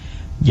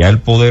 Ya el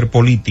poder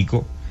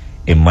político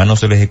en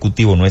manos del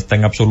Ejecutivo no es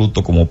tan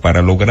absoluto como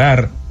para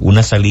lograr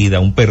una salida,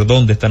 un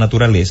perdón de esta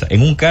naturaleza,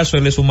 en un caso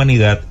de lesa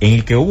humanidad en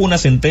el que hubo una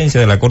sentencia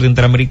de la Corte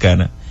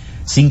Interamericana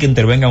sin que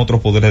intervengan otros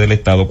poderes del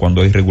Estado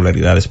cuando hay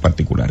irregularidades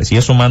particulares. Y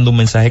eso manda un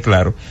mensaje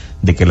claro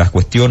de que las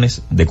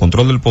cuestiones de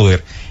control del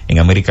poder en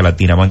América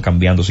Latina van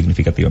cambiando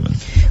significativamente.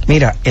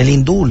 Mira, el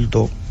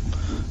indulto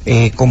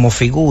como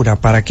figura,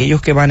 para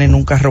aquellos que van en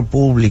un carro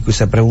público y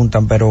se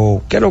preguntan,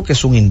 pero ¿qué es lo que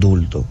es un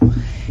indulto?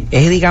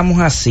 Es, digamos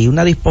así,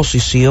 una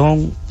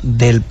disposición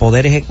del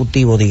Poder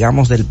Ejecutivo,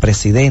 digamos del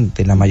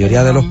presidente en la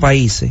mayoría de los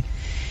países,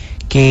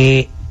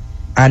 que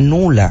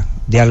anula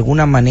de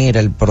alguna manera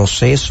el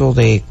proceso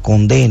de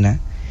condena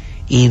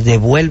y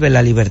devuelve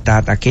la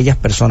libertad a aquellas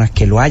personas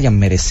que lo hayan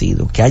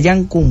merecido, que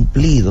hayan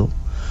cumplido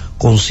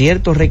con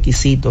ciertos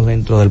requisitos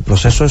dentro del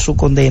proceso de su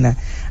condena,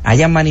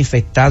 hayan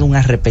manifestado un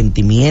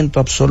arrepentimiento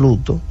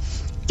absoluto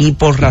y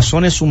por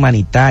razones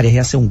humanitarias,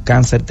 ya sea un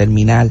cáncer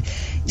terminal,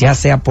 ya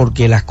sea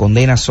porque las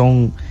condenas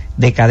son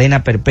de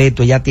cadena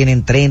perpetua, ya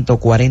tienen 30 o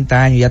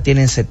 40 años, ya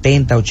tienen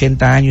 70,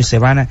 80 años y se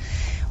van a,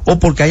 o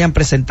porque hayan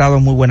presentado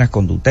muy buenas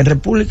conductas. En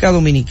República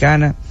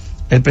Dominicana,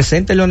 el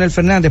presidente Leonel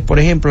Fernández, por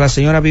ejemplo, la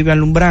señora Vivian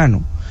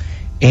Lumbrano,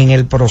 en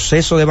el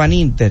proceso de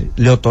Baninter,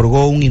 le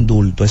otorgó un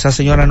indulto. Esa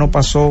señora no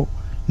pasó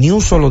ni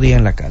un solo día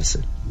en la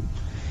cárcel.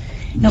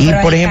 No, y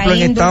por ejemplo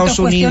en Estados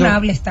Unidos,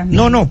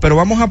 pero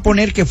vamos a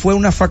poner que fue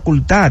una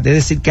facultad, es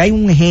decir, que hay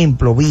un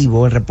ejemplo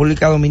vivo en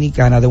República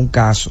Dominicana de un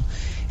caso.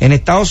 En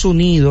Estados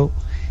Unidos,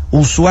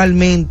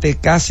 usualmente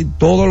casi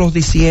todos los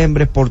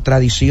diciembres, por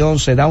tradición,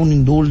 se da un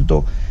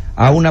indulto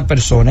a una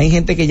persona. Hay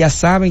gente que ya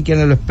saben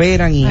quiénes lo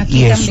esperan y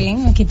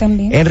Aquí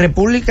también. En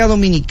República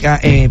Dominicana,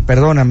 en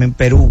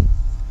Perú,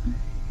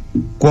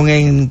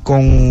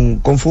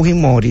 con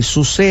Fujimori,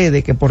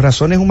 sucede que por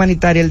razones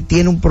humanitarias él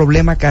tiene un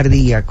problema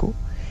cardíaco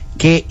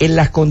que en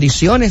las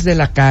condiciones de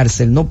la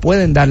cárcel no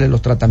pueden darle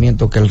los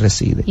tratamientos que él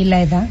recibe. ¿Y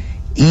la edad?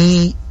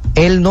 Y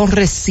él no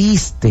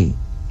resiste,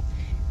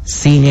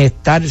 sin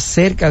estar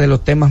cerca de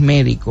los temas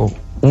médicos,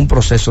 un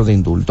proceso de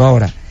indulto.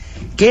 Ahora,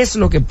 ¿qué es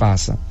lo que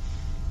pasa?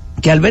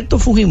 Que Alberto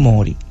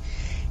Fujimori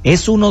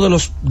es uno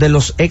de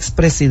los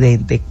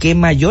expresidentes que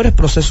mayores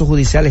procesos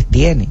judiciales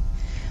tiene.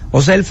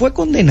 O sea, él fue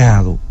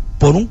condenado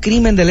por un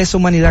crimen de lesa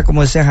humanidad,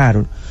 como decía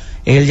Harold,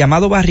 el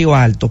llamado Barrio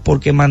Alto,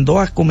 porque mandó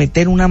a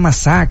cometer una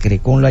masacre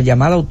con la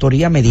llamada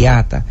autoría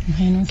mediata.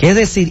 Que es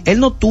decir, él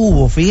no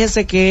tuvo,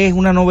 fíjese que es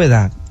una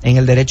novedad en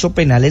el derecho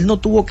penal, él no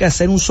tuvo que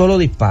hacer un solo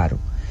disparo,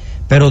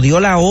 pero dio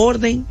la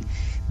orden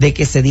de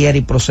que se diera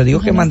y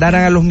procedió que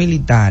mandaran a los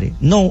militares.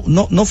 No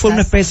fue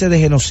una especie de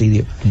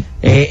genocidio.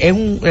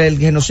 El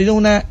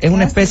genocidio es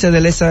una especie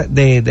de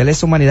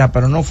lesa humanidad,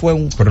 pero no fue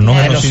un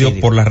genocidio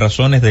por las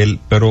razones de él.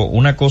 Pero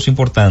una cosa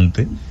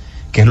importante,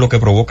 que es lo que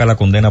provoca la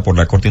condena por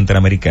la Corte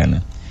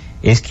Interamericana,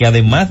 es que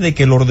además de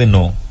que él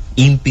ordenó,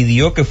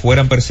 impidió que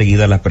fueran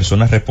perseguidas las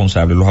personas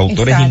responsables, los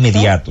autores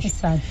inmediatos.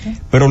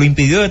 Pero lo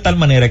impidió de tal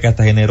manera que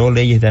hasta generó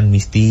leyes de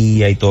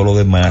amnistía y todo lo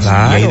demás.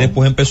 Claro. Y ahí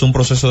después empezó un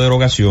proceso de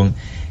derogación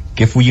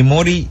que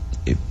Fujimori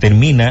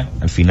termina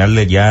al final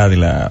de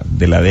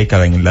la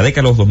década, en la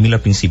década de los 2000 al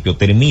principio,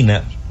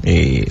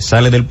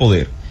 sale del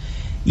poder.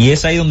 Y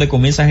es ahí donde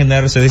comienzan a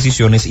generarse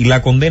decisiones, y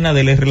la condena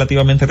de él es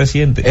relativamente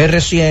reciente. Es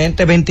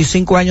reciente,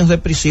 25 años de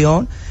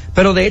prisión,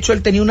 pero de hecho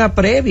él tenía una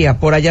previa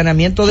por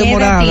allanamiento de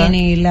morada.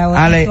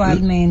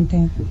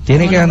 Actualmente?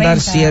 Tiene que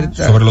andar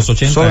cierta. Sobre los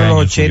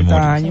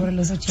 80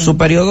 años. Su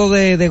periodo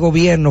de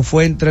gobierno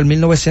fue entre el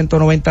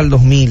 1990 al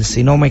 2000,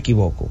 si no me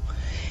equivoco.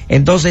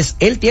 Entonces,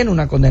 él tiene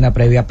una condena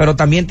previa, pero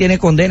también tiene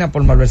condena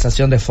por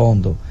malversación de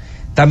fondos,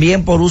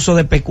 también por uso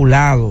de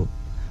peculado,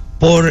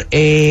 por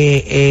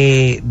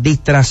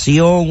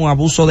distracción o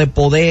abuso de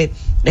poder.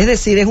 Es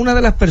decir, es una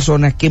de las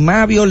personas que más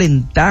ha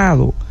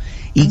violentado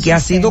y que ha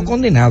sido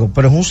condenado,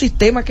 pero es un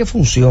sistema que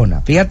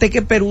funciona. Fíjate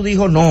que Perú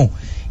dijo no,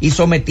 y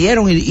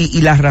sometieron,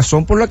 y la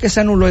razón por la que se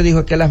anuló, dijo,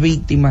 es que las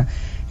víctimas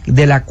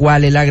de la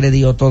cual él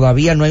agredió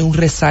todavía no hay un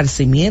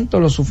resarcimiento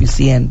lo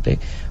suficiente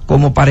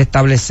como para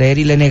establecer,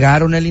 y le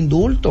negaron el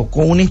indulto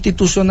con una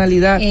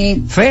institucionalidad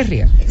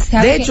férrea.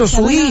 De hecho,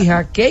 su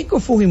hija, Keiko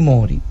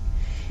Fujimori,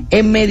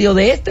 en medio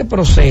de este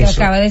proceso,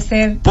 acaba de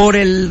ser, por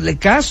el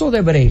caso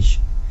de Brecht,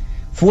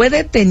 fue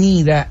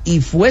detenida y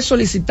fue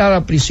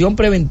solicitada prisión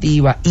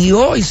preventiva, y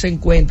hoy se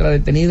encuentra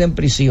detenida en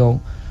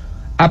prisión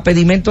a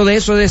pedimento de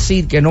eso. Es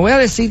decir, que no voy a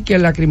decir que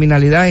la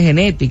criminalidad es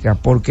genética,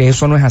 porque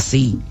eso no es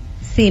así.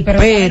 Sí,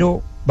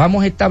 pero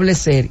vamos a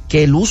establecer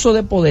que el uso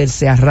de poder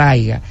se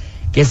arraiga,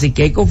 que si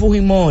Keiko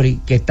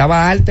Fujimori, que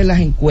estaba alta en las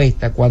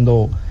encuestas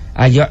cuando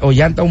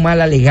Ollanta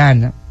Humala le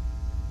gana,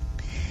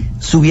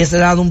 se hubiese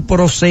dado un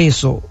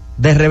proceso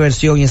de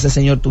reversión y ese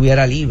señor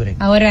estuviera libre.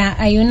 Ahora,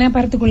 hay una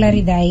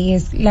particularidad y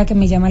es la que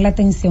me llama la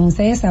atención.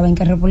 Ustedes saben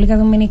que en República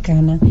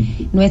Dominicana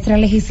nuestra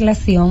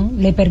legislación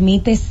le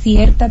permite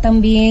cierta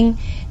también,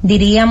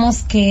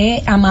 diríamos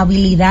que,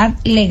 amabilidad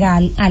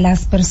legal a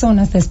las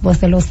personas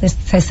después de los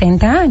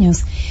 60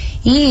 años.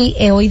 Y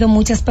he oído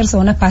muchas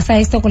personas, pasa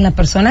esto con las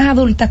personas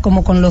adultas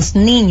como con los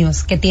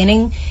niños que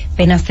tienen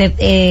penas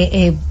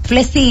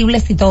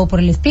flexibles y todo por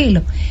el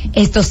estilo.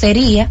 Esto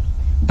sería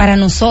para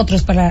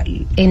nosotros,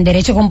 en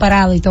derecho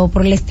comparado y todo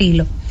por el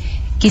estilo,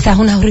 quizás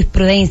una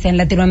jurisprudencia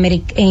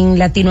en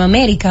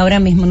Latinoamérica. Ahora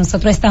mismo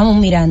nosotros estamos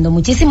mirando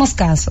muchísimos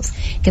casos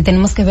que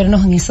tenemos que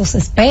vernos en esos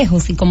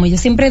espejos, y como yo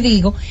siempre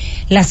digo,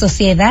 la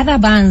sociedad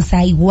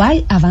avanza,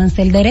 igual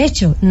avanza el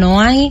derecho.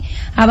 No hay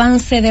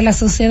avance de la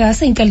sociedad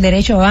sin que el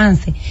derecho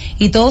avance,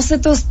 y todos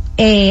estos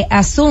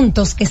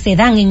asuntos que se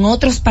dan en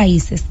otros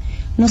países,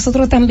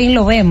 nosotros también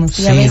lo vemos,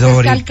 y a veces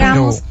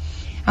calcamos.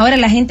 Ahora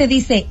la gente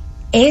dice,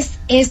 ¿es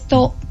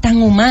esto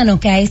tan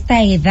humano que a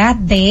esta edad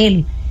de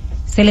él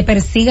se le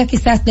persiga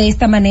quizás de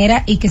esta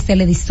manera y que se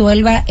le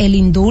disuelva el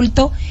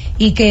indulto,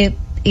 y que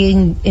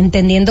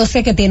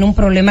entendiéndose que tiene un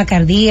problema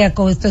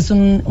cardíaco, esto es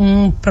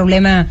un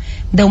problema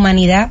de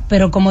humanidad,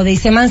 pero como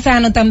dice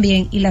Manzano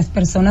también, y las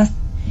personas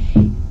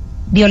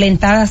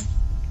violentadas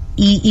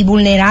y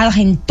vulneradas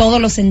en todos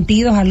los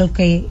sentidos, a lo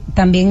que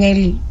también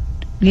él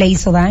le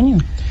hizo daño?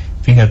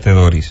 Fíjate,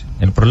 Doris,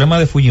 el problema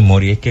de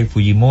Fujimori es que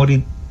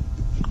Fujimori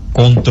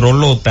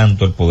controló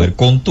tanto el poder,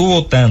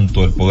 contuvo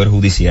tanto el poder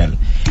judicial,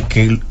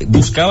 que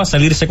buscaba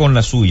salirse con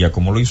la suya,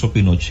 como lo hizo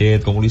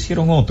Pinochet, como lo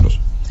hicieron otros,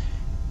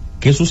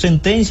 que su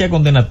sentencia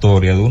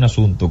condenatoria de un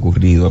asunto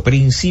ocurrido a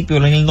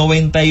principios en el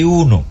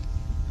 91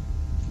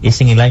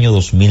 es en el año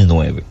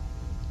 2009.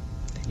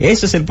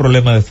 Ese es el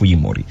problema de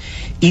Fujimori.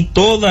 Y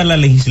toda la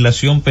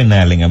legislación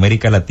penal en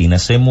América Latina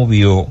se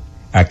movió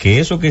a que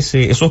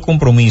esos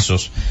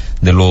compromisos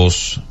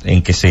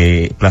en que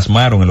se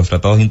plasmaron en los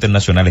tratados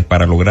internacionales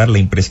para lograr la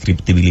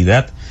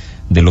imprescriptibilidad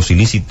de los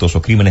ilícitos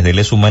o crímenes de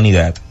lesa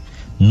humanidad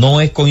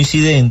no es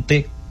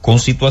coincidente con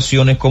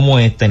situaciones como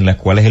esta, en las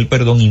cuales el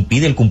perdón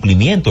impide el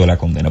cumplimiento de la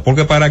condena.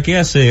 Porque ¿para qué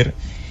hacer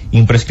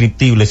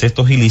imprescriptibles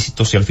estos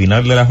ilícitos si al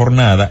final de la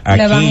jornada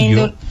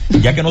aquello,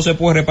 ya que no se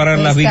puede reparar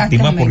las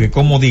víctimas, porque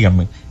como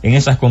díganme, en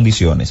esas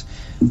condiciones,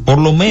 por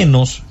lo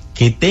menos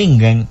que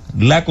tengan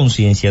la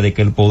conciencia de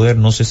que el poder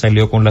no se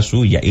salió con la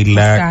suya? Y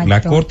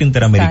la Corte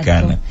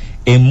Interamericana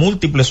en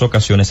múltiples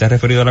ocasiones se ha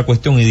referido a la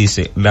cuestión y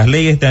dice, las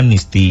leyes de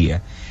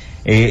amnistía,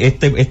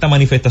 esta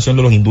manifestación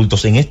de los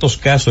indultos en estos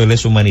casos de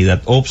lesa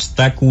humanidad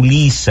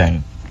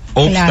obstaculizan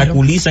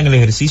el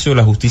ejercicio de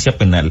la justicia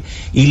penal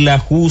y la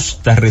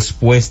justa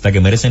respuesta que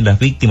merecen las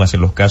víctimas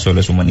en los casos de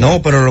lesa humanidad.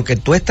 No, pero lo que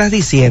tú estás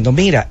diciendo,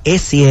 mira,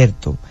 es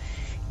cierto,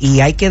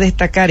 y hay que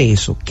destacar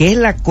eso, que es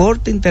la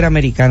Corte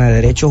Interamericana de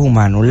Derechos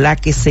Humanos la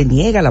que se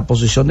niega la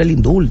posición del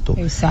indulto.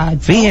 Exacto.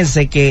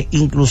 Fíjense que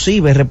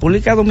inclusive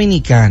República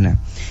Dominicana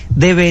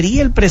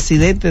debería el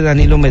presidente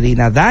Danilo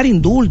Medina dar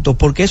indultos,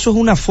 porque eso es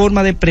una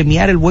forma de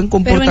premiar el buen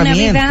comportamiento. Pero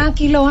en Navidad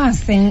aquí lo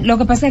hacen, lo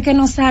que pasa es que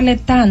no sale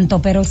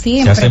tanto, pero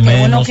siempre se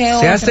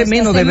hace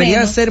menos,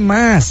 debería ser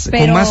más,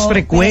 pero, con más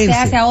frecuencia.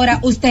 Se hace ahora.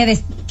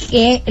 Ustedes,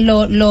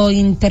 lo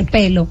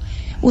interpelo,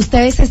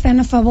 ¿ustedes están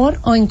a favor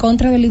o en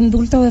contra del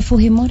indulto de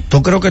Fujimori?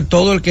 Yo creo que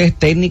todo el que es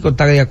técnico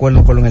está de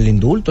acuerdo con el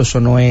indulto,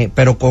 eso no es,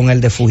 pero con el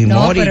de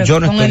Fujimori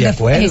yo no estoy de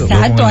acuerdo.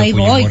 Exacto, ahí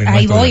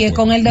voy, es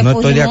con el de Fujimori. No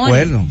estoy de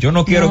acuerdo. Yo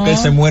no quiero que él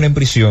se muera en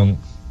prisión,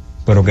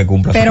 pero que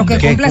cumpla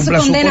su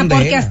condena,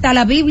 porque hasta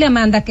la Biblia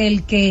manda que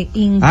el que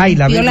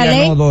irrumpió la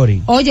ley,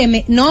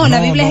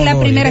 la Biblia es la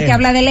primera que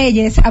habla de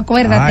leyes,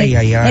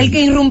 acuérdate. El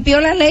que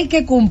irrumpió la ley,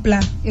 que cumpla,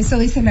 eso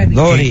dice la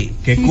Biblia.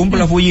 Que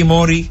cumpla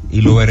Fujimori,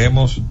 y lo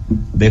veremos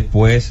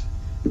después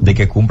de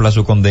que cumpla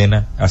su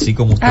condena, así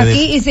como ustedes.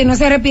 Aquí, y si no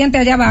se arrepiente,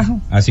 allá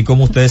abajo. Así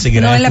como ustedes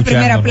seguirán en la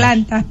primera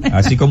planta.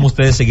 Así como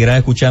ustedes seguirán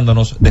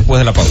escuchándonos después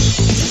de la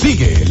pausa.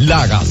 Sigue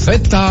la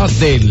Gaceta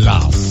de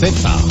la Z.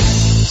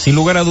 Sin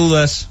lugar a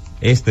dudas,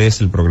 este es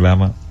el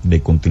programa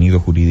de contenido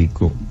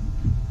jurídico,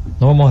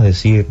 no vamos a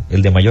decir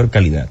el de mayor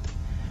calidad,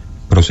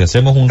 pero si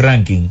hacemos un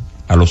ranking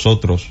a los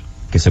otros,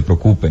 que se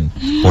preocupen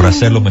por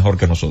hacerlo mejor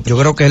que nosotros. Yo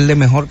creo que es el de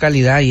mejor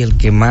calidad y el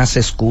que más se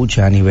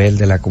escucha a nivel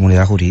de la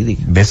comunidad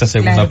jurídica. De esa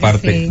segunda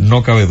parte, sí,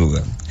 no cabe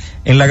duda.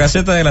 En la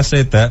Gaceta de la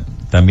Z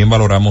también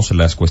valoramos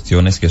las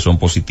cuestiones que son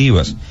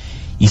positivas.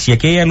 Y si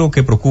aquí hay algo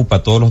que preocupa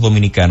a todos los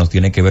dominicanos,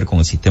 tiene que ver con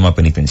el sistema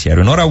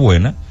penitenciario.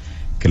 Enhorabuena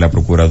que la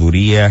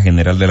Procuraduría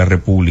General de la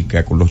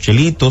República, con los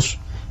chelitos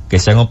que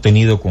se han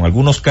obtenido con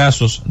algunos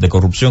casos de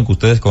corrupción que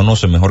ustedes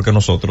conocen mejor que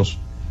nosotros,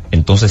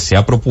 entonces se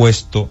ha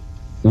propuesto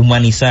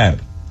humanizar,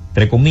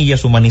 entre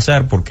comillas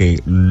humanizar,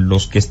 porque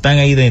los que están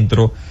ahí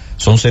dentro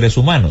son seres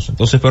humanos.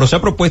 Entonces, pero se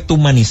ha propuesto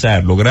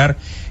humanizar, lograr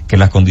que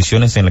las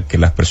condiciones en las que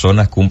las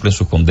personas cumplen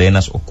sus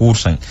condenas o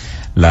cursan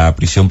la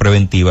prisión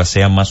preventiva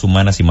sean más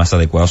humanas y más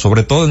adecuadas,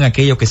 sobre todo en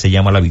aquello que se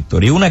llama la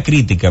victoria. Y una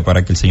crítica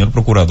para que el señor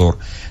procurador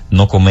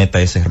no cometa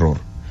ese error.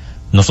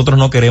 Nosotros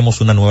no queremos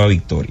una nueva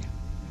victoria.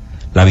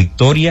 La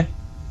victoria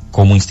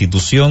como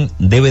institución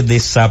debe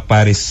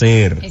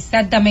desaparecer.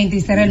 Exactamente,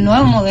 y ser el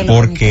nuevo modelo.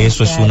 Porque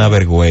eso es una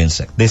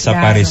vergüenza.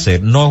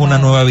 Desaparecer. No es una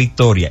nueva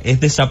victoria, es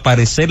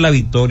desaparecer la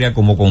victoria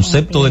como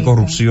concepto de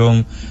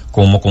corrupción,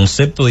 como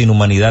concepto de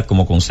inhumanidad,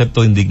 como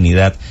concepto de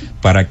indignidad,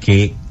 para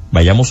que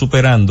vayamos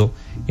superando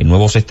en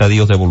nuevos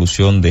estadios de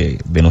evolución de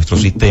nuestro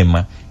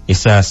sistema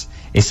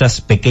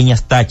esas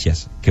pequeñas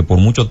tachas que por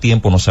mucho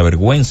tiempo nos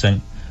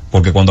avergüenzan,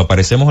 porque cuando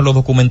aparecemos en los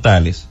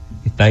documentales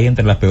está ahí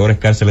entre las peores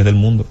cárceles del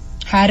mundo.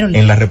 Harold.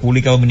 En la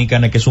República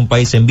Dominicana, que es un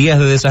país en vías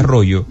de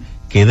desarrollo,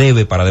 que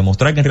debe, para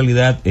demostrar que en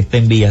realidad está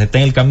en vías, está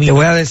en el camino. Te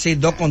voy a decir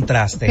dos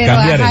contrastes. Pero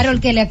a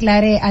Harold que le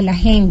aclare a la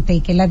gente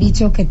que él ha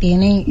dicho que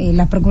tiene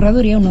la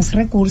Procuraduría unos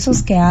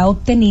recursos que ha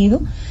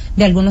obtenido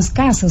de algunos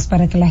casos,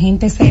 para que la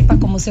gente sepa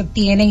cómo se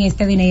obtienen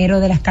este dinero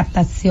de la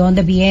captación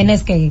de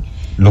bienes que...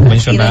 Los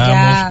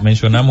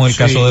mencionamos el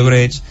caso de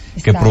Brecht,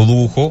 que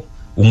produjo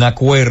un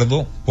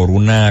acuerdo por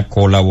una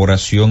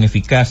colaboración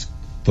eficaz.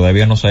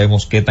 Todavía no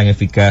sabemos qué tan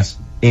eficaz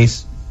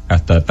es,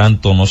 hasta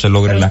tanto no se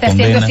logren las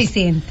condenas,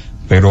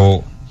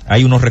 pero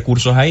hay unos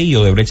recursos ahí y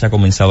Odebrecht ha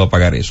comenzado a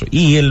pagar eso.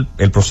 Y el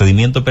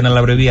procedimiento penal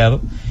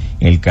abreviado,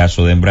 en el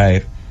caso de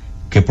Embraer,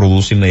 que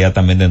produce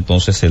inmediatamente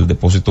entonces el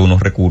depósito de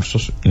unos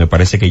recursos, y me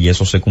parece que ya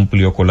eso se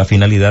cumplió con la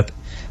finalidad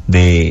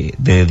de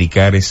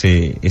dedicar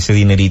ese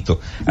dinerito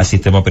al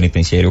sistema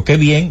penitenciario. Qué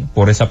bien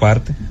por esa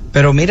parte.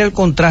 Pero mira el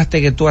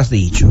contraste que tú has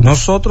dicho.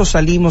 Nosotros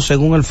salimos,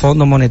 según el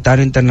Fondo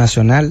Monetario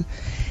Internacional,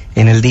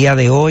 en el día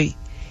de hoy,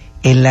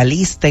 en la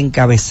lista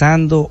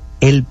encabezando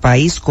el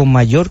país con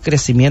mayor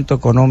crecimiento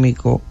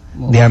económico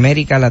de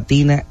América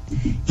Latina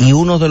y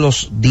uno de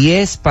los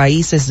 10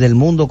 países del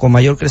mundo con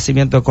mayor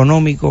crecimiento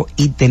económico,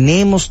 y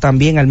tenemos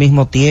también al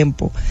mismo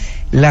tiempo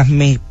las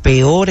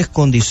peores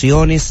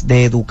condiciones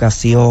de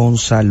educación,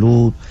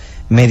 salud,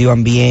 medio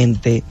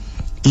ambiente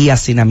y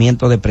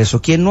hacinamiento de presos.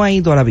 ¿Quién no ha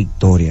ido a la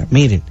Victoria?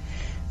 Miren,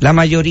 la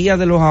mayoría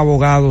de los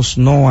abogados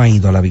no ha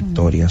ido a la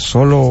Victoria,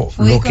 solo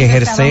lo que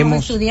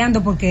ejercemos.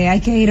 Estudiando porque hay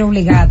que ir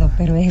obligado,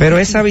 pero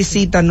esa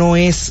visita no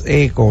es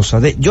cosa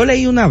de. Yo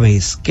leí una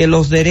vez que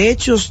los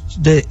derechos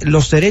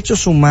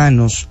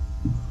humanos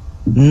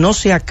no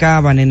se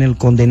acaban en el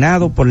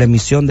condenado por la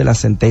emisión de la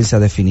sentencia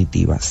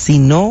definitiva,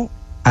 sino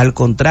al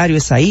contrario,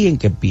 es ahí en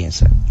que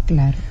empieza.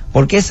 Claro.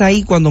 Porque es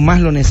ahí cuando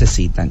más lo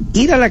necesitan.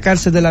 Ir a la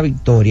cárcel de la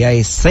Victoria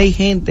es 6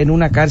 gente en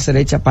una cárcel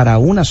hecha para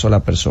una sola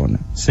persona.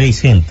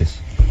 6 gentes.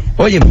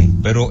 Óyeme.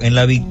 Pero en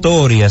la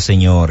Victoria,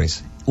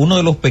 señores, uno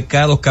de los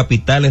pecados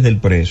capitales del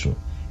preso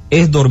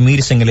es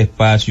dormirse en el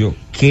espacio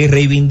que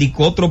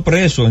reivindicó otro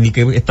preso, en el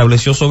que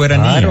estableció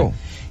soberanía. Claro.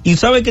 ¿Y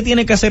sabe qué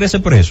tiene que hacer ese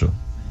preso?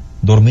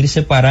 Dormir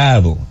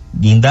separado,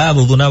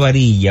 guindado de una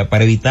varilla,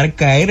 para evitar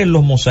caer en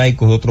los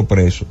mosaicos de otro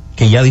preso,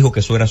 que ya dijo que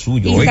eso era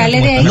suyo. Oiga,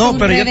 no,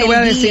 pero yo te voy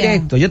a decir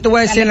esto, yo te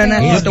voy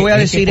a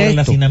decir el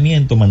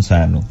hacinamiento,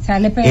 Manzano,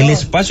 el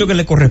espacio que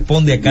le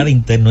corresponde a cada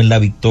interno en la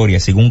Victoria,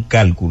 según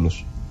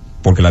cálculos,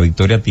 porque la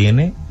Victoria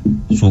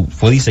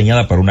fue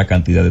diseñada para una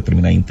cantidad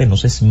determinada de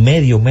internos, es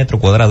medio metro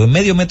cuadrado. En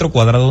medio metro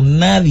cuadrado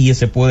nadie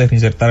se puede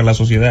reinsertar en la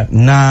sociedad.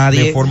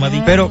 Nadie. De forma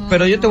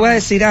pero yo te voy a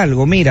decir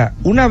algo. Mira,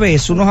 una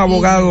vez unos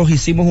abogados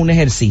hicimos un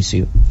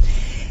ejercicio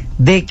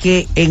de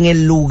que en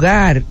el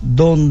lugar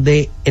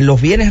donde en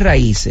los bienes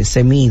raíces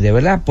se mide,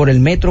 ¿verdad?, por el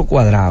metro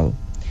cuadrado,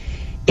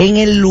 en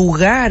el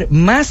lugar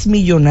más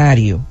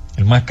millonario,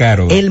 el más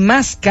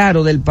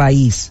caro del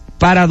país,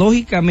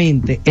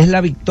 paradójicamente, es la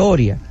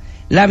Victoria.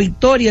 La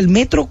Victoria, el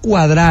metro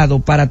cuadrado,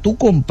 para tú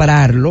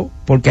comprarlo,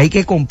 porque hay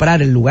que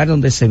comprar el lugar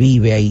donde se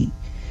vive ahí,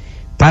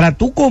 para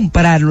tú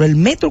comprarlo, el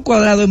metro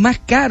cuadrado es más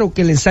caro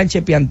que el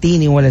ensanche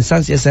Piantini o el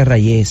ensanche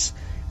Serrayés,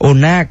 o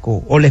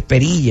Naco, o La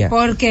Esperilla.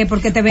 ¿Por qué?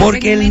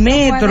 Porque el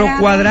metro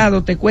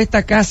cuadrado te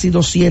cuesta casi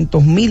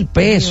 200,000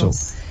 pesos,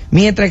 Dios.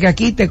 Mientras que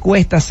aquí te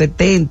cuesta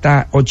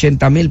 70,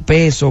 80,000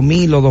 pesos,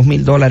 1,000 o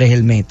 2,000 dólares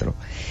el metro.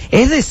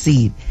 Es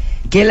decir,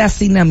 que el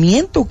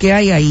hacinamiento que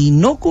hay ahí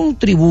no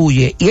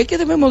contribuye, y es que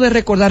debemos de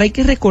recordar, hay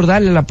que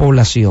recordarle a la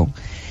población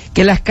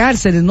que las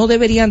cárceles no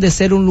deberían de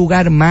ser un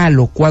lugar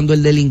malo cuando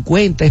el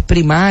delincuente es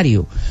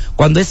primario.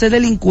 Cuando ese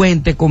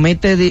delincuente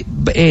comete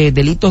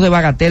delitos de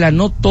bagatela,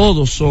 no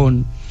todos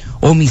son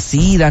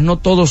homicidas, no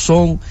todos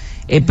son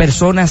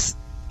personas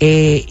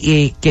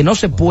que no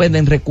se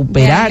pueden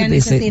recuperar de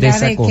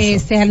esa cosa. Que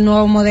sea el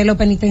nuevo modelo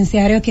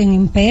penitenciario quien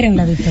impere en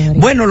la Victoria.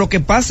 Bueno, lo que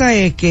pasa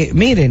es que,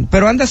 miren,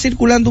 pero anda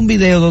circulando un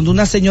video donde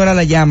una señora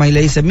la llama y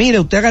le dice, mire,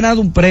 usted ha ganado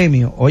un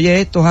premio.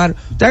 Oye esto, Jaro,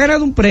 usted ha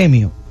ganado un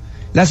premio.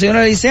 La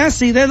señora le dice,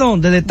 sí, ¿de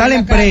dónde? De tal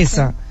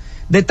empresa.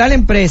 De tal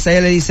empresa.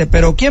 Ella le dice,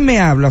 pero ¿quién me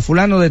habla?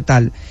 Fulano de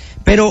tal.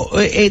 Pero,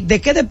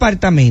 ¿de qué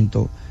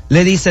departamento?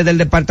 Le dice, del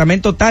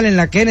departamento tal en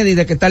la Kennedy,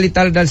 de que tal y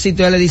tal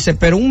sitio. Ella le dice,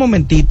 pero un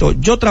momentito,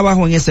 yo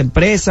trabajo en esa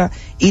empresa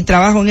y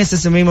trabajo en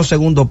ese mismo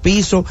segundo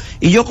piso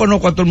y yo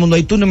conozco a todo el mundo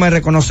y tú no me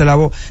reconoces la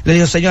voz. Le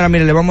digo, señora,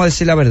 mire, le vamos a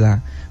decir la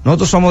verdad.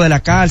 Nosotros somos de la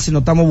cárcel,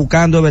 nos estamos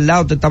buscando, es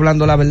verdad, usted está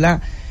hablando la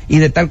verdad y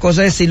de tal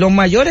cosa. Es decir, los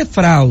mayores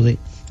fraudes,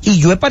 y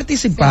yo he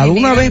participado,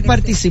 una vez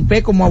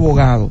participé como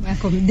abogado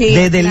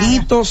de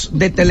delitos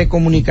de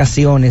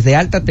telecomunicaciones, de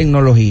alta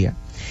tecnología.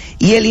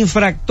 Y el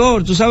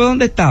infractor, ¿tú sabes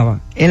dónde estaba?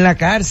 En la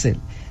cárcel.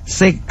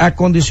 Se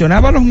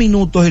acondicionaba los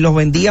minutos y los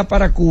vendía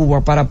para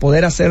Cuba para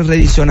poder hacer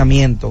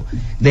redicionamiento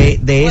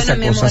de esa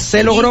cosa.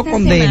 Se logró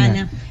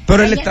condena.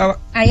 Pero él estaba...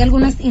 Hay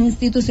algunas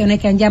instituciones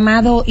que han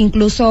llamado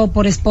incluso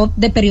por spot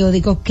de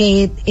periódicos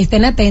que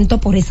estén atentos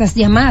por esas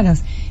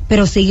llamadas,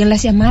 pero siguen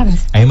las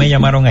llamadas. A mí me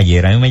llamaron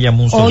ayer, a mí me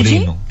llamó un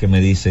sobrino que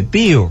me dice,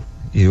 tío,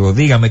 y digo,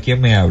 dígame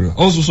quién me habla.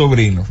 Su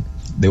sobrino.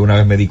 De una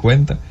vez me di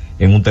cuenta,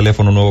 en un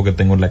teléfono nuevo que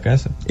tengo en la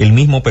casa. El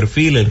mismo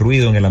perfil, el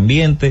ruido en el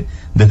ambiente,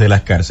 desde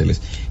las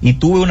cárceles. Y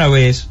tuve una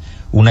vez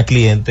una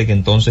cliente que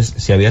entonces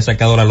se había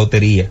sacado la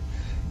lotería,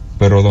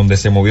 pero donde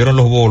se movieron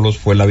los bolos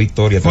fue la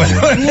Victoria también.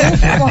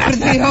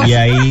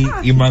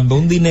 Y mandó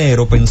un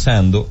dinero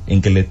pensando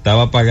en que le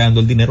estaba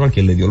pagando el dinero al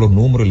que le dio los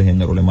números y le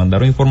generó, le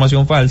mandaron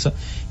información falsa,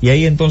 y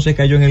ahí entonces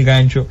cayó en el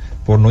gancho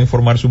por no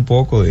informarse un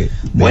poco de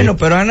bueno,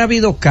 pero han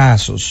habido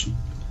casos,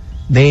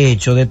 de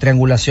hecho, de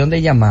triangulación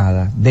de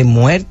llamadas, de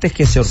muertes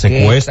que se orquestan,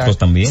 secuestros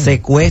también,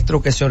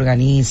 secuestros que se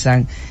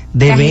organizan,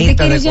 de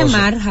venta de cosas.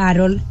 Llamar,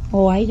 Harold,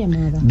 o hay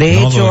llamadas. De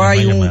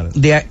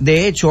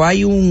hecho,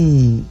 hay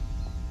un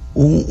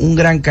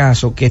gran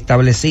caso que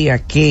establecía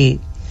que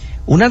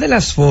una de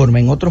las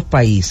formas en otros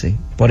países,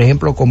 por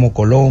ejemplo como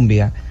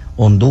Colombia,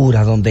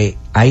 Honduras, donde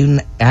hay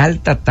una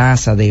alta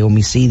tasa de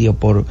homicidio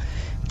por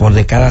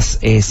de cada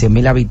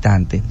 100,000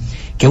 habitantes,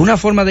 que una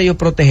forma de ellos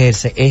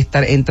protegerse es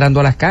estar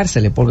entrando a las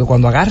cárceles, porque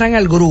cuando agarran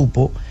al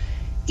grupo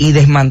y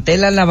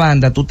desmantelan la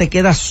banda, tú te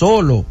quedas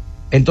solo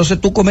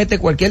entonces tú cometes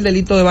cualquier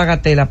delito de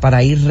bagatela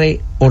para ir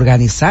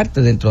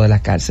reorganizarte dentro de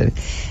las cárceles.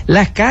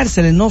 Las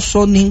cárceles no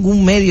son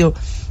ningún medio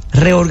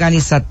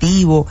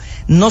reorganizativo,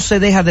 no se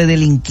deja de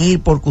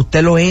delinquir porque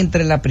usted lo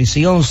entre en la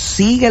prisión,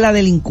 sigue la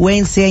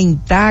delincuencia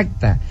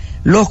intacta,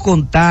 los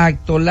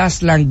contactos,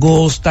 las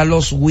langostas,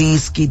 los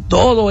whisky,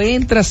 todo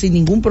entra sin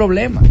ningún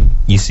problema.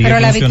 Pero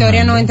la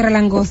Victoria no entra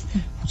langosta.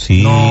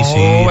 Sí, no, sí,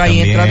 ahí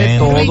entra de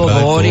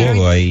todo,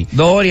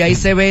 Dori, ahí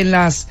se ven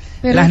las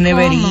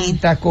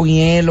neveritas con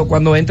hielo,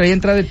 cuando entra y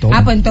entra de todo.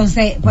 Pues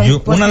entonces,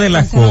 una de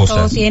las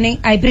cosas,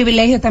 hay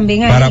privilegios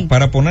también ahí.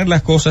 Para poner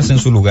las cosas en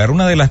su lugar,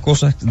 una de las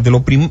cosas,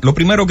 lo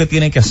primero que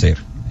tiene que hacer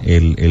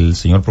el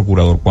señor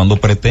procurador cuando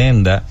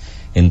pretenda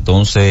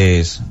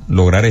entonces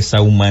lograr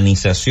esa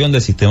humanización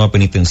del sistema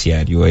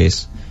penitenciario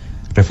es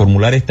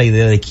reformular esta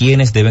idea de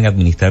quiénes deben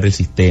administrar el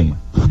sistema.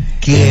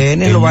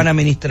 ¿Quiénes lo van a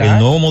administrar? El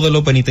nuevo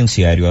modelo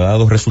penitenciario ha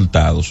dado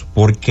resultados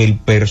porque el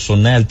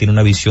personal tiene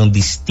una visión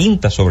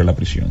distinta sobre la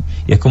prisión.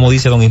 Y es como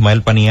dice don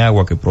Ismael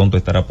Paniagua, que pronto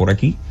estará por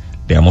aquí,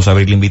 le vamos a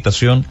abrir la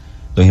invitación.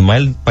 Don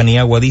Ismael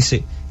Paniagua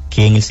dice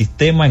que en el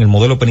sistema, en el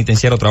modelo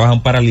penitenciario,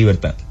 trabajan para la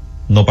libertad,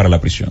 no para la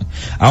prisión.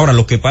 Ahora,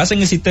 lo que pasa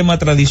en el sistema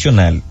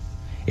tradicional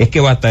es que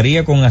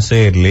bastaría con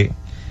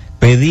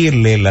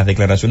pedirle las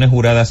declaraciones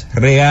juradas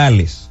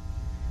reales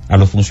a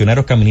los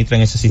funcionarios que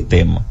administran ese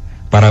sistema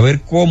para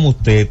ver cómo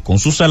usted, con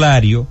su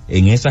salario,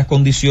 en esas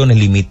condiciones,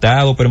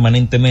 limitado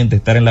permanentemente a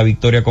estar en la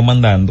Victoria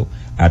comandando,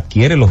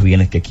 adquiere los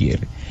bienes que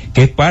quiere,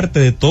 que es parte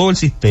de todo el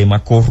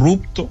sistema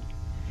corrupto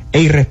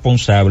e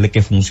irresponsable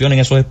que funciona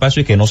en esos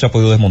espacios y que no se ha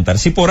podido desmontar.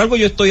 Si por algo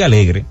yo estoy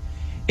alegre,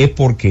 es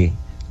porque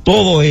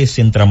todo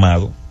ese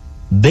entramado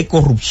de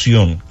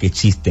corrupción que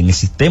existe en el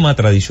sistema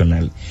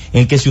tradicional,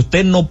 en que si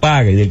usted no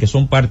paga y del que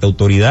son parte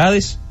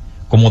autoridades,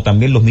 como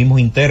también los mismos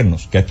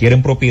internos que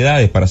adquieren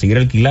propiedades para seguir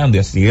alquilando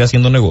y seguir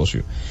haciendo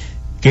negocio.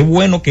 Qué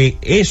bueno que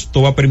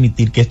esto va a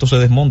permitir que esto se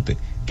desmonte,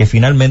 que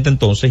finalmente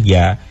entonces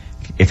ya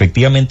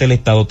efectivamente el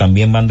Estado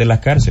también mande las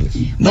cárceles.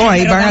 No,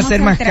 ahí van a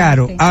ser más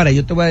caros. Ahora,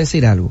 yo te voy a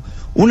decir algo.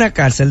 Una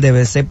cárcel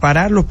debe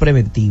separar los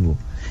preventivos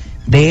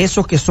de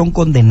esos que son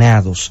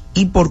condenados,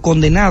 y por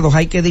condenados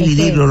hay que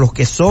dividirlos, los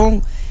que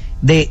son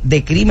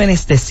de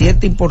crímenes de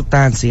cierta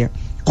importancia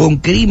con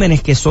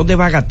crímenes que son de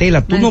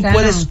bagatela. Tú no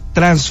puedes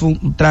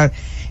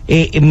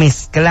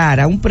mezclar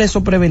a un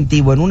preso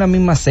preventivo en una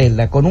misma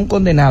celda con un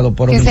condenado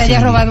por homicidio, que se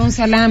haya robado un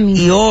salami,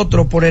 y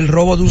otro por el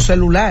robo de un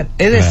celular.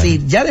 Es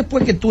decir, ya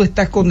después que tú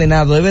estás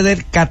condenado debe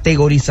haber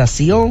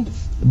categorización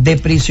de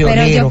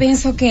prisionero. Pero yo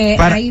pienso que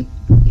ahí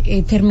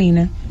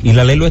termina. Y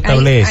la ley lo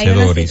establece, hay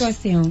Doris.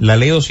 La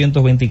ley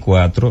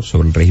 224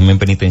 sobre el régimen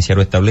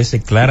penitenciario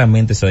establece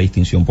claramente esa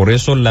distinción. Por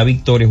eso la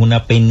Victoria es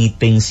una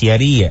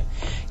penitenciaría.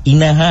 Y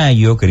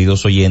Najayo,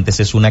 queridos oyentes,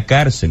 es una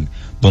cárcel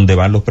donde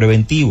van los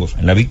preventivos.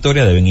 En la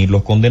Victoria deben ir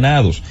los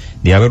condenados.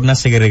 Debe haber una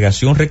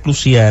segregación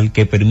reclusial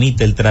que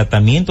permite el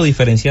tratamiento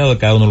diferenciado de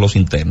cada uno de los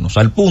internos,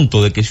 al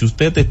punto de que si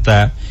usted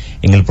está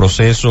en el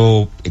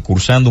proceso,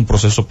 cursando un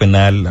proceso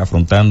penal,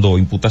 afrontando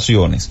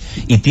imputaciones,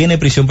 y tiene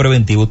prisión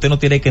preventiva, usted no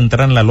tiene que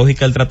entrar en la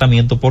lógica del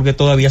tratamiento porque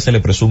todavía se le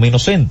presume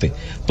inocente.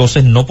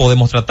 Entonces no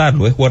podemos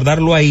tratarlo, es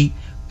guardarlo ahí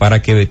para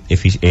que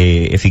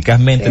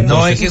eficazmente entonces,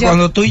 no, es que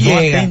cuando tú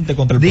llegas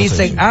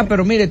dicen,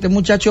 pero mire, este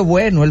muchacho es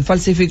bueno, él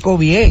falsificó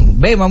bien,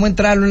 vamos a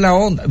entrarlo en la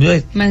onda.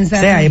 O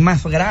sea, es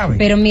más grave.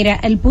 Pero mira,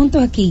 el punto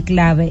aquí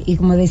clave, y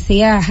como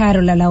decía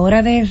Harold, a la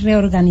hora de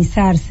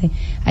reorganizarse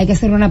hay que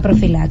hacer una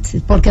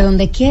profilaxis, porque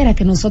donde quiera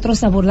que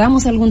nosotros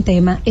abordamos algún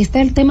tema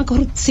está el tema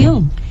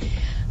corrupción.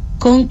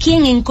 ¿Con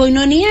quién? ¿En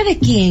coinonía de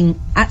quién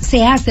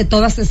se hace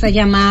todas esas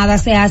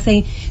llamadas, se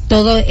hace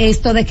todo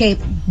esto de que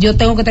yo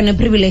tengo que tener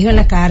privilegio en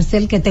la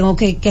cárcel, que tengo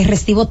que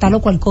recibo tal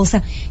o cual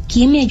cosa?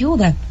 ¿Quién me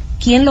ayuda?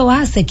 ¿Quién lo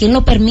hace? ¿Quién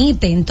lo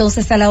permite?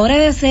 Entonces, a la hora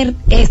de hacer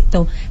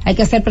esto, hay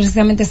que hacer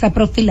precisamente esa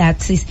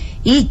profilaxis,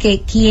 y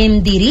que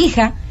quien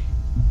dirija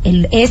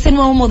ese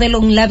nuevo modelo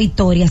en la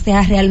Victoria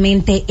sea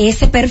realmente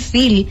ese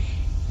perfil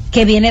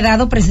que viene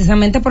dado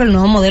precisamente por el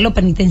nuevo modelo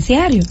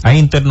penitenciario. Hay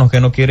internos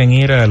que no quieren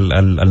ir al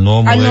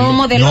nuevo modelo. Al nuevo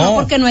modelo no,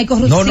 porque no hay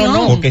corrupción.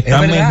 No, porque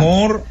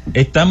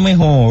están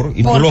mejor,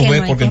 y tú los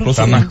ves porque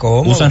incluso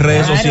usan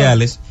redes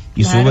sociales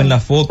y suben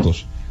las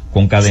fotos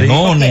con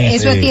cadenones.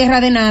 Eso es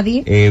tierra de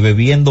nadie.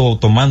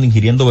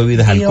 Ingiriendo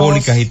bebidas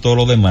alcohólicas y todo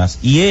lo demás.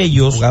 Y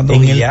ellos,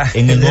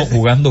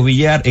 jugando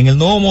billar, en el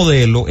nuevo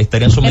modelo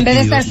estarían sometidos. En vez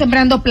de estar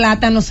sembrando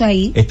plátanos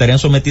ahí. Estarían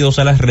sometidos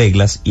a las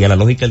reglas y a la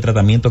lógica del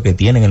tratamiento que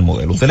tiene en el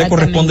modelo. Usted le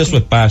corresponde su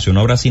espacio,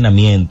 no habrá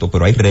hacinamiento,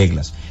 pero hay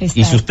reglas. Exacto.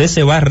 Y si usted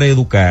se va a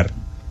reeducar,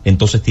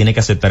 entonces tiene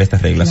que aceptar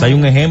estas reglas. Claro. Hay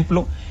un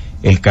ejemplo,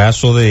 el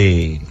caso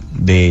de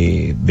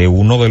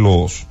uno de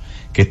los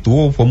que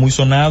fue muy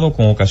sonado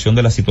con ocasión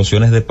de las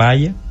situaciones de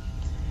Paya.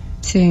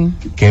 Sí.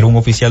 Que era un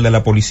oficial de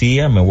la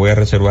policía, me voy a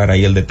reservar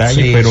ahí el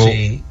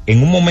detalle,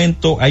 en un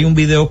momento hay un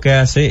video que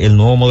hace el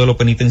nuevo modelo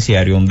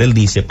penitenciario donde él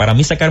dice, para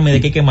mí sacarme de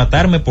aquí hay que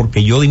matarme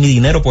porque yo di mi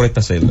dinero por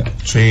esta celda.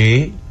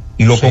 Sí.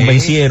 Y lo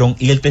convencieron,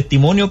 y el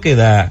testimonio que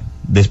da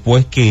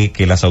después que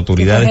las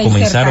autoridades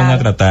comenzaron a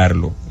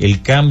tratarlo,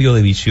 el cambio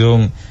de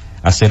visión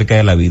acerca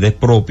de la vida es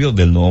propio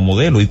del nuevo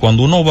modelo. Y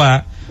cuando uno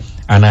va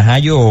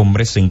Anajayo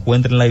hombre se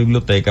encuentra en la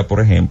biblioteca,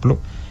 por ejemplo,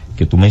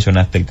 que tú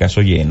mencionaste el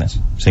caso Llenas,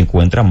 se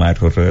encuentra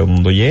Marco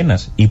Redondo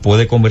Llenas y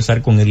puede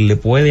conversar con él, le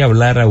puede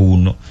hablar a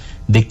uno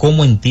de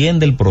cómo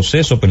entiende el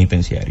proceso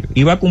penitenciario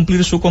y va a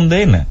cumplir su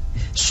condena.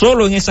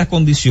 Solo en esas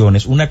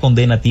condiciones una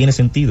condena tiene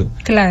sentido.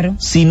 Claro.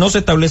 Si no se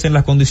establecen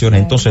las condiciones,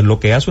 claro. Entonces lo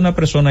que hace una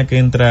persona que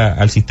entra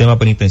al sistema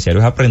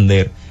penitenciario es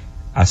aprender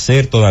a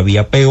ser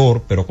todavía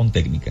peor, pero con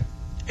técnica.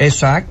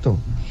 Exacto.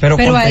 Pero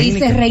ahí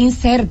técnica se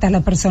reinserta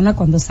la persona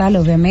cuando sale,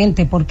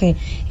 obviamente, porque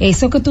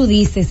eso que tú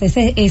dices,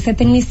 ese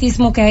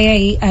tecnicismo que hay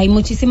ahí, hay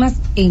muchísimas,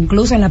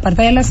 incluso en la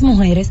parte de las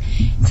mujeres,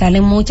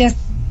 salen muchas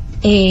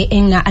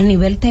al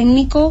nivel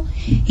técnico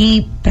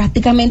y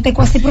prácticamente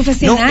cuasi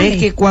profesionales. No, es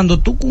que cuando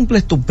tú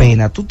cumples tu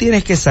pena, tú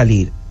tienes que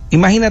salir.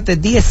 Imagínate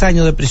 10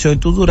 años de prisión y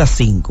tú duras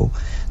 5.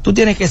 Tú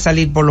tienes que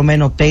salir por lo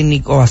menos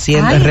técnico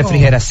haciendo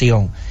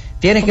refrigeración.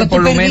 Tienes que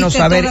por lo menos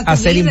saber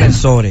hacer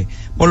inversores,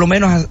 por lo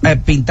menos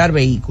pintar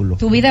vehículos.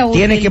 Tu vida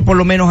útil. Tienes que por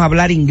lo menos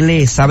hablar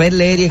inglés, saber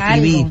leer y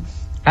escribir,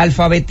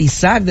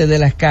 alfabetizar desde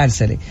las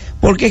cárceles,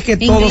 porque es que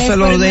todos se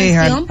lo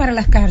dejan para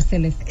las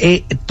cárceles.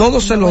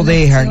 Todos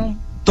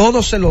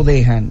se lo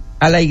dejan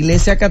a la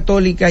Iglesia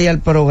Católica y al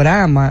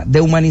programa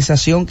de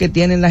humanización que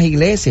tienen las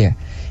iglesias.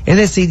 Es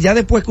decir, ya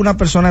después que una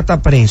persona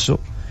está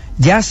preso,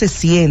 ya se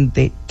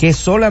siente que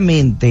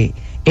solamente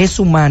es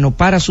humano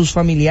para sus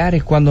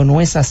familiares, cuando no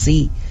es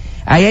así.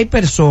 Ahí hay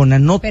personas,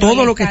 no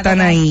todos los que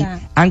están ahí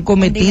han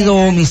cometido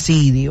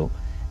homicidio,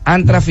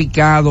 han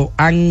traficado,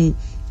 han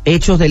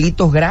hecho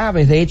delitos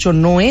graves. De hecho,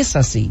 no es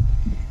así.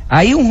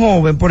 Hay un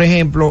joven, por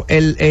ejemplo,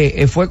 él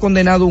fue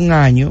condenado 1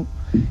 año,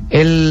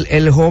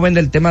 el joven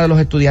del tema de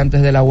los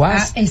estudiantes de la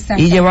UAS,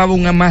 y llevaba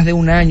más de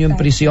 1 año en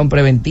prisión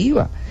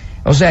preventiva.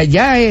 O sea,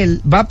 ya él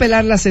va a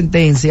apelar la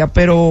sentencia,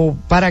 pero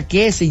 ¿para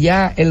qué si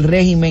ya el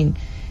régimen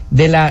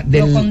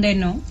lo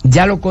condenó?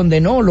 Ya lo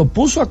condenó, lo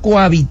puso a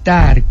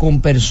cohabitar con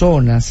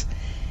personas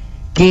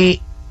que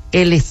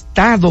el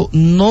Estado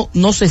no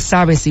se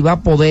sabe si va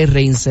a poder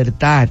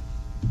reinsertar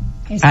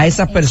a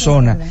esas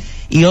personas.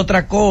 Y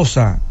otra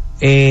cosa,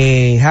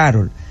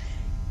 Harold,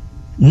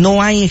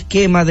 no hay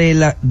esquema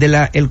el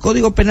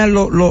Código Penal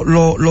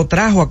lo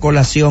trajo a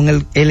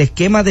colación, el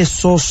esquema de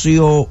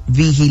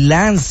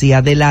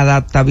sociovigilancia de la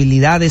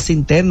adaptabilidad de ese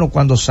interno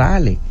cuando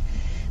sale.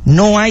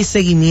 No hay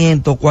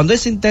seguimiento. Cuando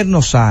ese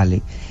interno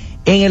sale,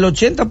 en el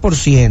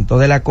 80%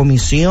 de la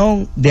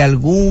comisión de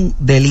algún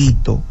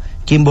delito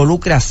que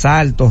involucra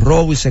asaltos,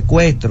 robo y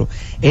secuestro,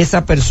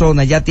 esa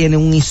persona ya tiene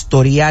un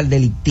historial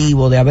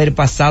delictivo de haber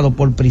pasado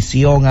por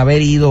prisión,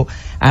 haber ido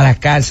a la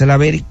cárcel,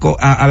 haber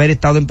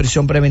estado en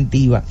prisión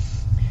preventiva,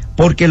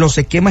 porque los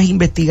esquemas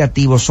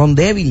investigativos son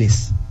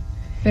débiles.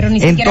 Pero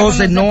ni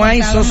entonces no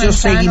hay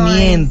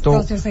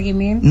socioseguimiento,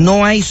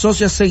 no hay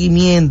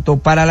socioseguimiento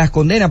para las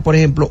condenas. Por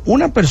ejemplo,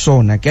 una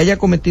persona que haya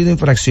cometido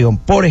infracción,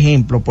 por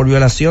ejemplo, por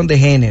violación de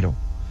género,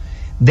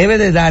 debe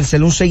de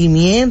dársele un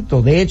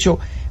seguimiento. De hecho,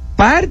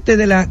 parte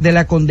de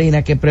la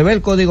condena que prevé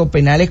el Código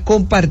Penal es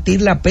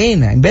compartir la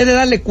pena. En vez de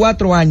darle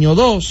 4 años,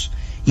 2,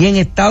 y en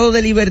estado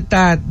de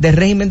libertad, de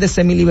régimen de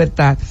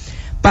semilibertad,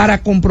 para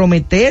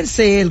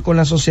comprometerse él con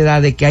la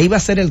sociedad de que ahí va a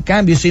ser el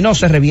cambio, y si no,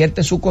 se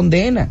revierte su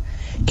condena,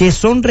 que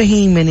son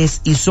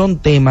regímenes y son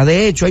temas.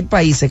 De hecho, hay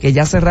países que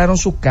ya cerraron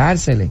sus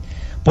cárceles,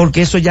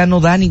 porque eso ya no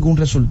da ningún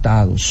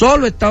resultado.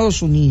 Solo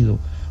Estados Unidos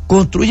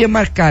construye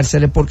más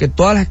cárceles, porque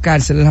todas las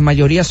cárceles, la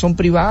mayoría son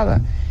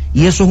privadas,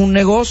 y eso es un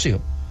negocio.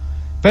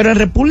 Pero en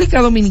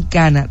República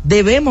Dominicana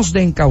debemos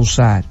de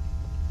encauzar,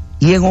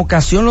 y en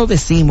ocasión lo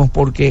decimos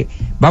porque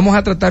vamos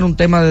a tratar un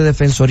tema de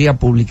defensoría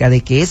pública, de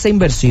que esa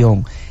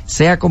inversión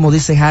sea como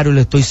dice Harold.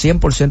 Estoy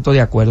 100%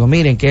 de acuerdo.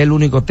 Miren que es el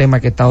único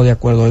tema que he estado de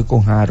acuerdo hoy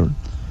con Harold,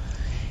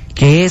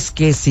 que es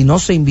que si no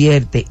se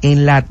invierte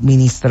en la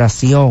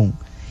administración,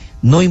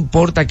 no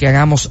importa que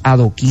hagamos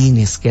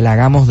adoquines, que la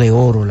hagamos de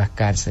oro las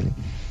cárceles,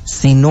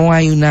 si no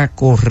hay una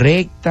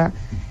correcta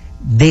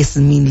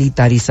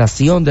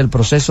desmilitarización del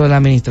proceso de la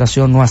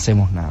administración, no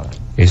hacemos nada.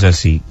 Es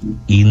así,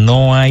 y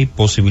no hay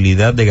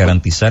posibilidad de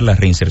garantizar la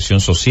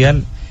reinserción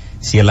social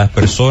si a las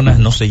personas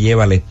no se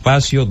lleva al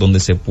espacio donde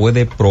se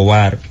puede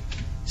probar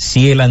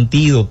si el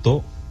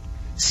antídoto,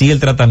 si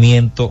el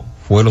tratamiento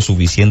fue lo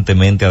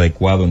suficientemente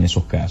adecuado en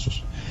esos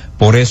casos.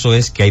 Por eso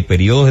es que hay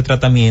periodos de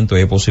tratamiento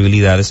y hay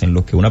posibilidades en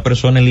los que una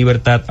persona en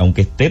libertad,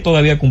 aunque esté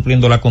todavía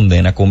cumpliendo la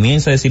condena,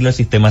 comienza a decirle al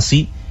sistema: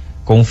 sí,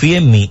 confía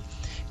en mí,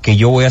 que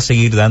yo voy a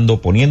seguir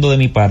poniendo de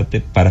mi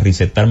parte para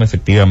reinsertarme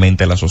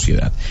efectivamente a la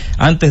sociedad.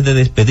 Antes de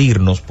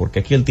despedirnos, porque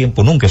aquí el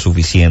tiempo nunca es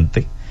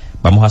suficiente,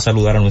 vamos a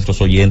saludar a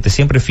nuestros oyentes,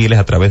 siempre fieles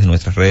a través de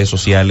nuestras redes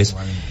sociales,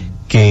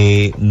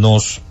 que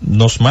nos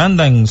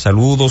mandan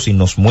saludos y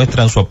nos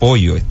muestran su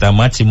apoyo. Está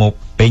Máximo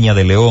Peña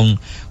de León,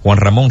 Juan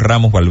Ramón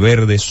Ramos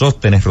Valverde,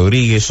 Sóstenes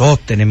Rodríguez.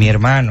 Sóstenes, mi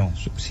hermano.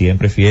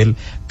 Siempre fiel.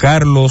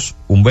 Carlos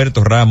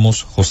Humberto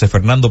Ramos, José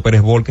Fernando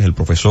Pérez Volques, el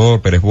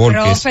profesor Pérez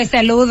Volques. Profe,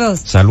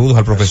 saludos. Saludos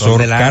al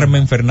profesor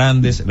Carmen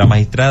Fernández, la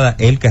magistrada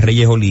Elka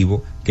Reyes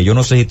Olivo, que yo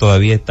no sé si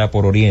todavía está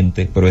por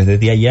Oriente, pero es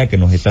desde allá que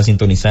nos está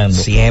sintonizando.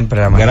 Siempre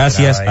la magistrada.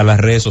 Gracias a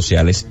las redes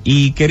sociales.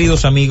 Y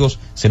queridos amigos,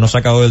 se nos ha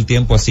acabado el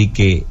tiempo, así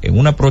que en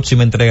una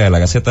próxima entrega de la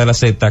Gaceta de la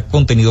Z,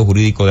 contenido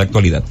jurídico de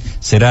actualidad.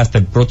 Será hasta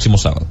el próximo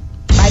sábado.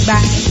 Bye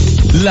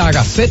bye. La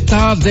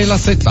Gaceta de la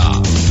Z.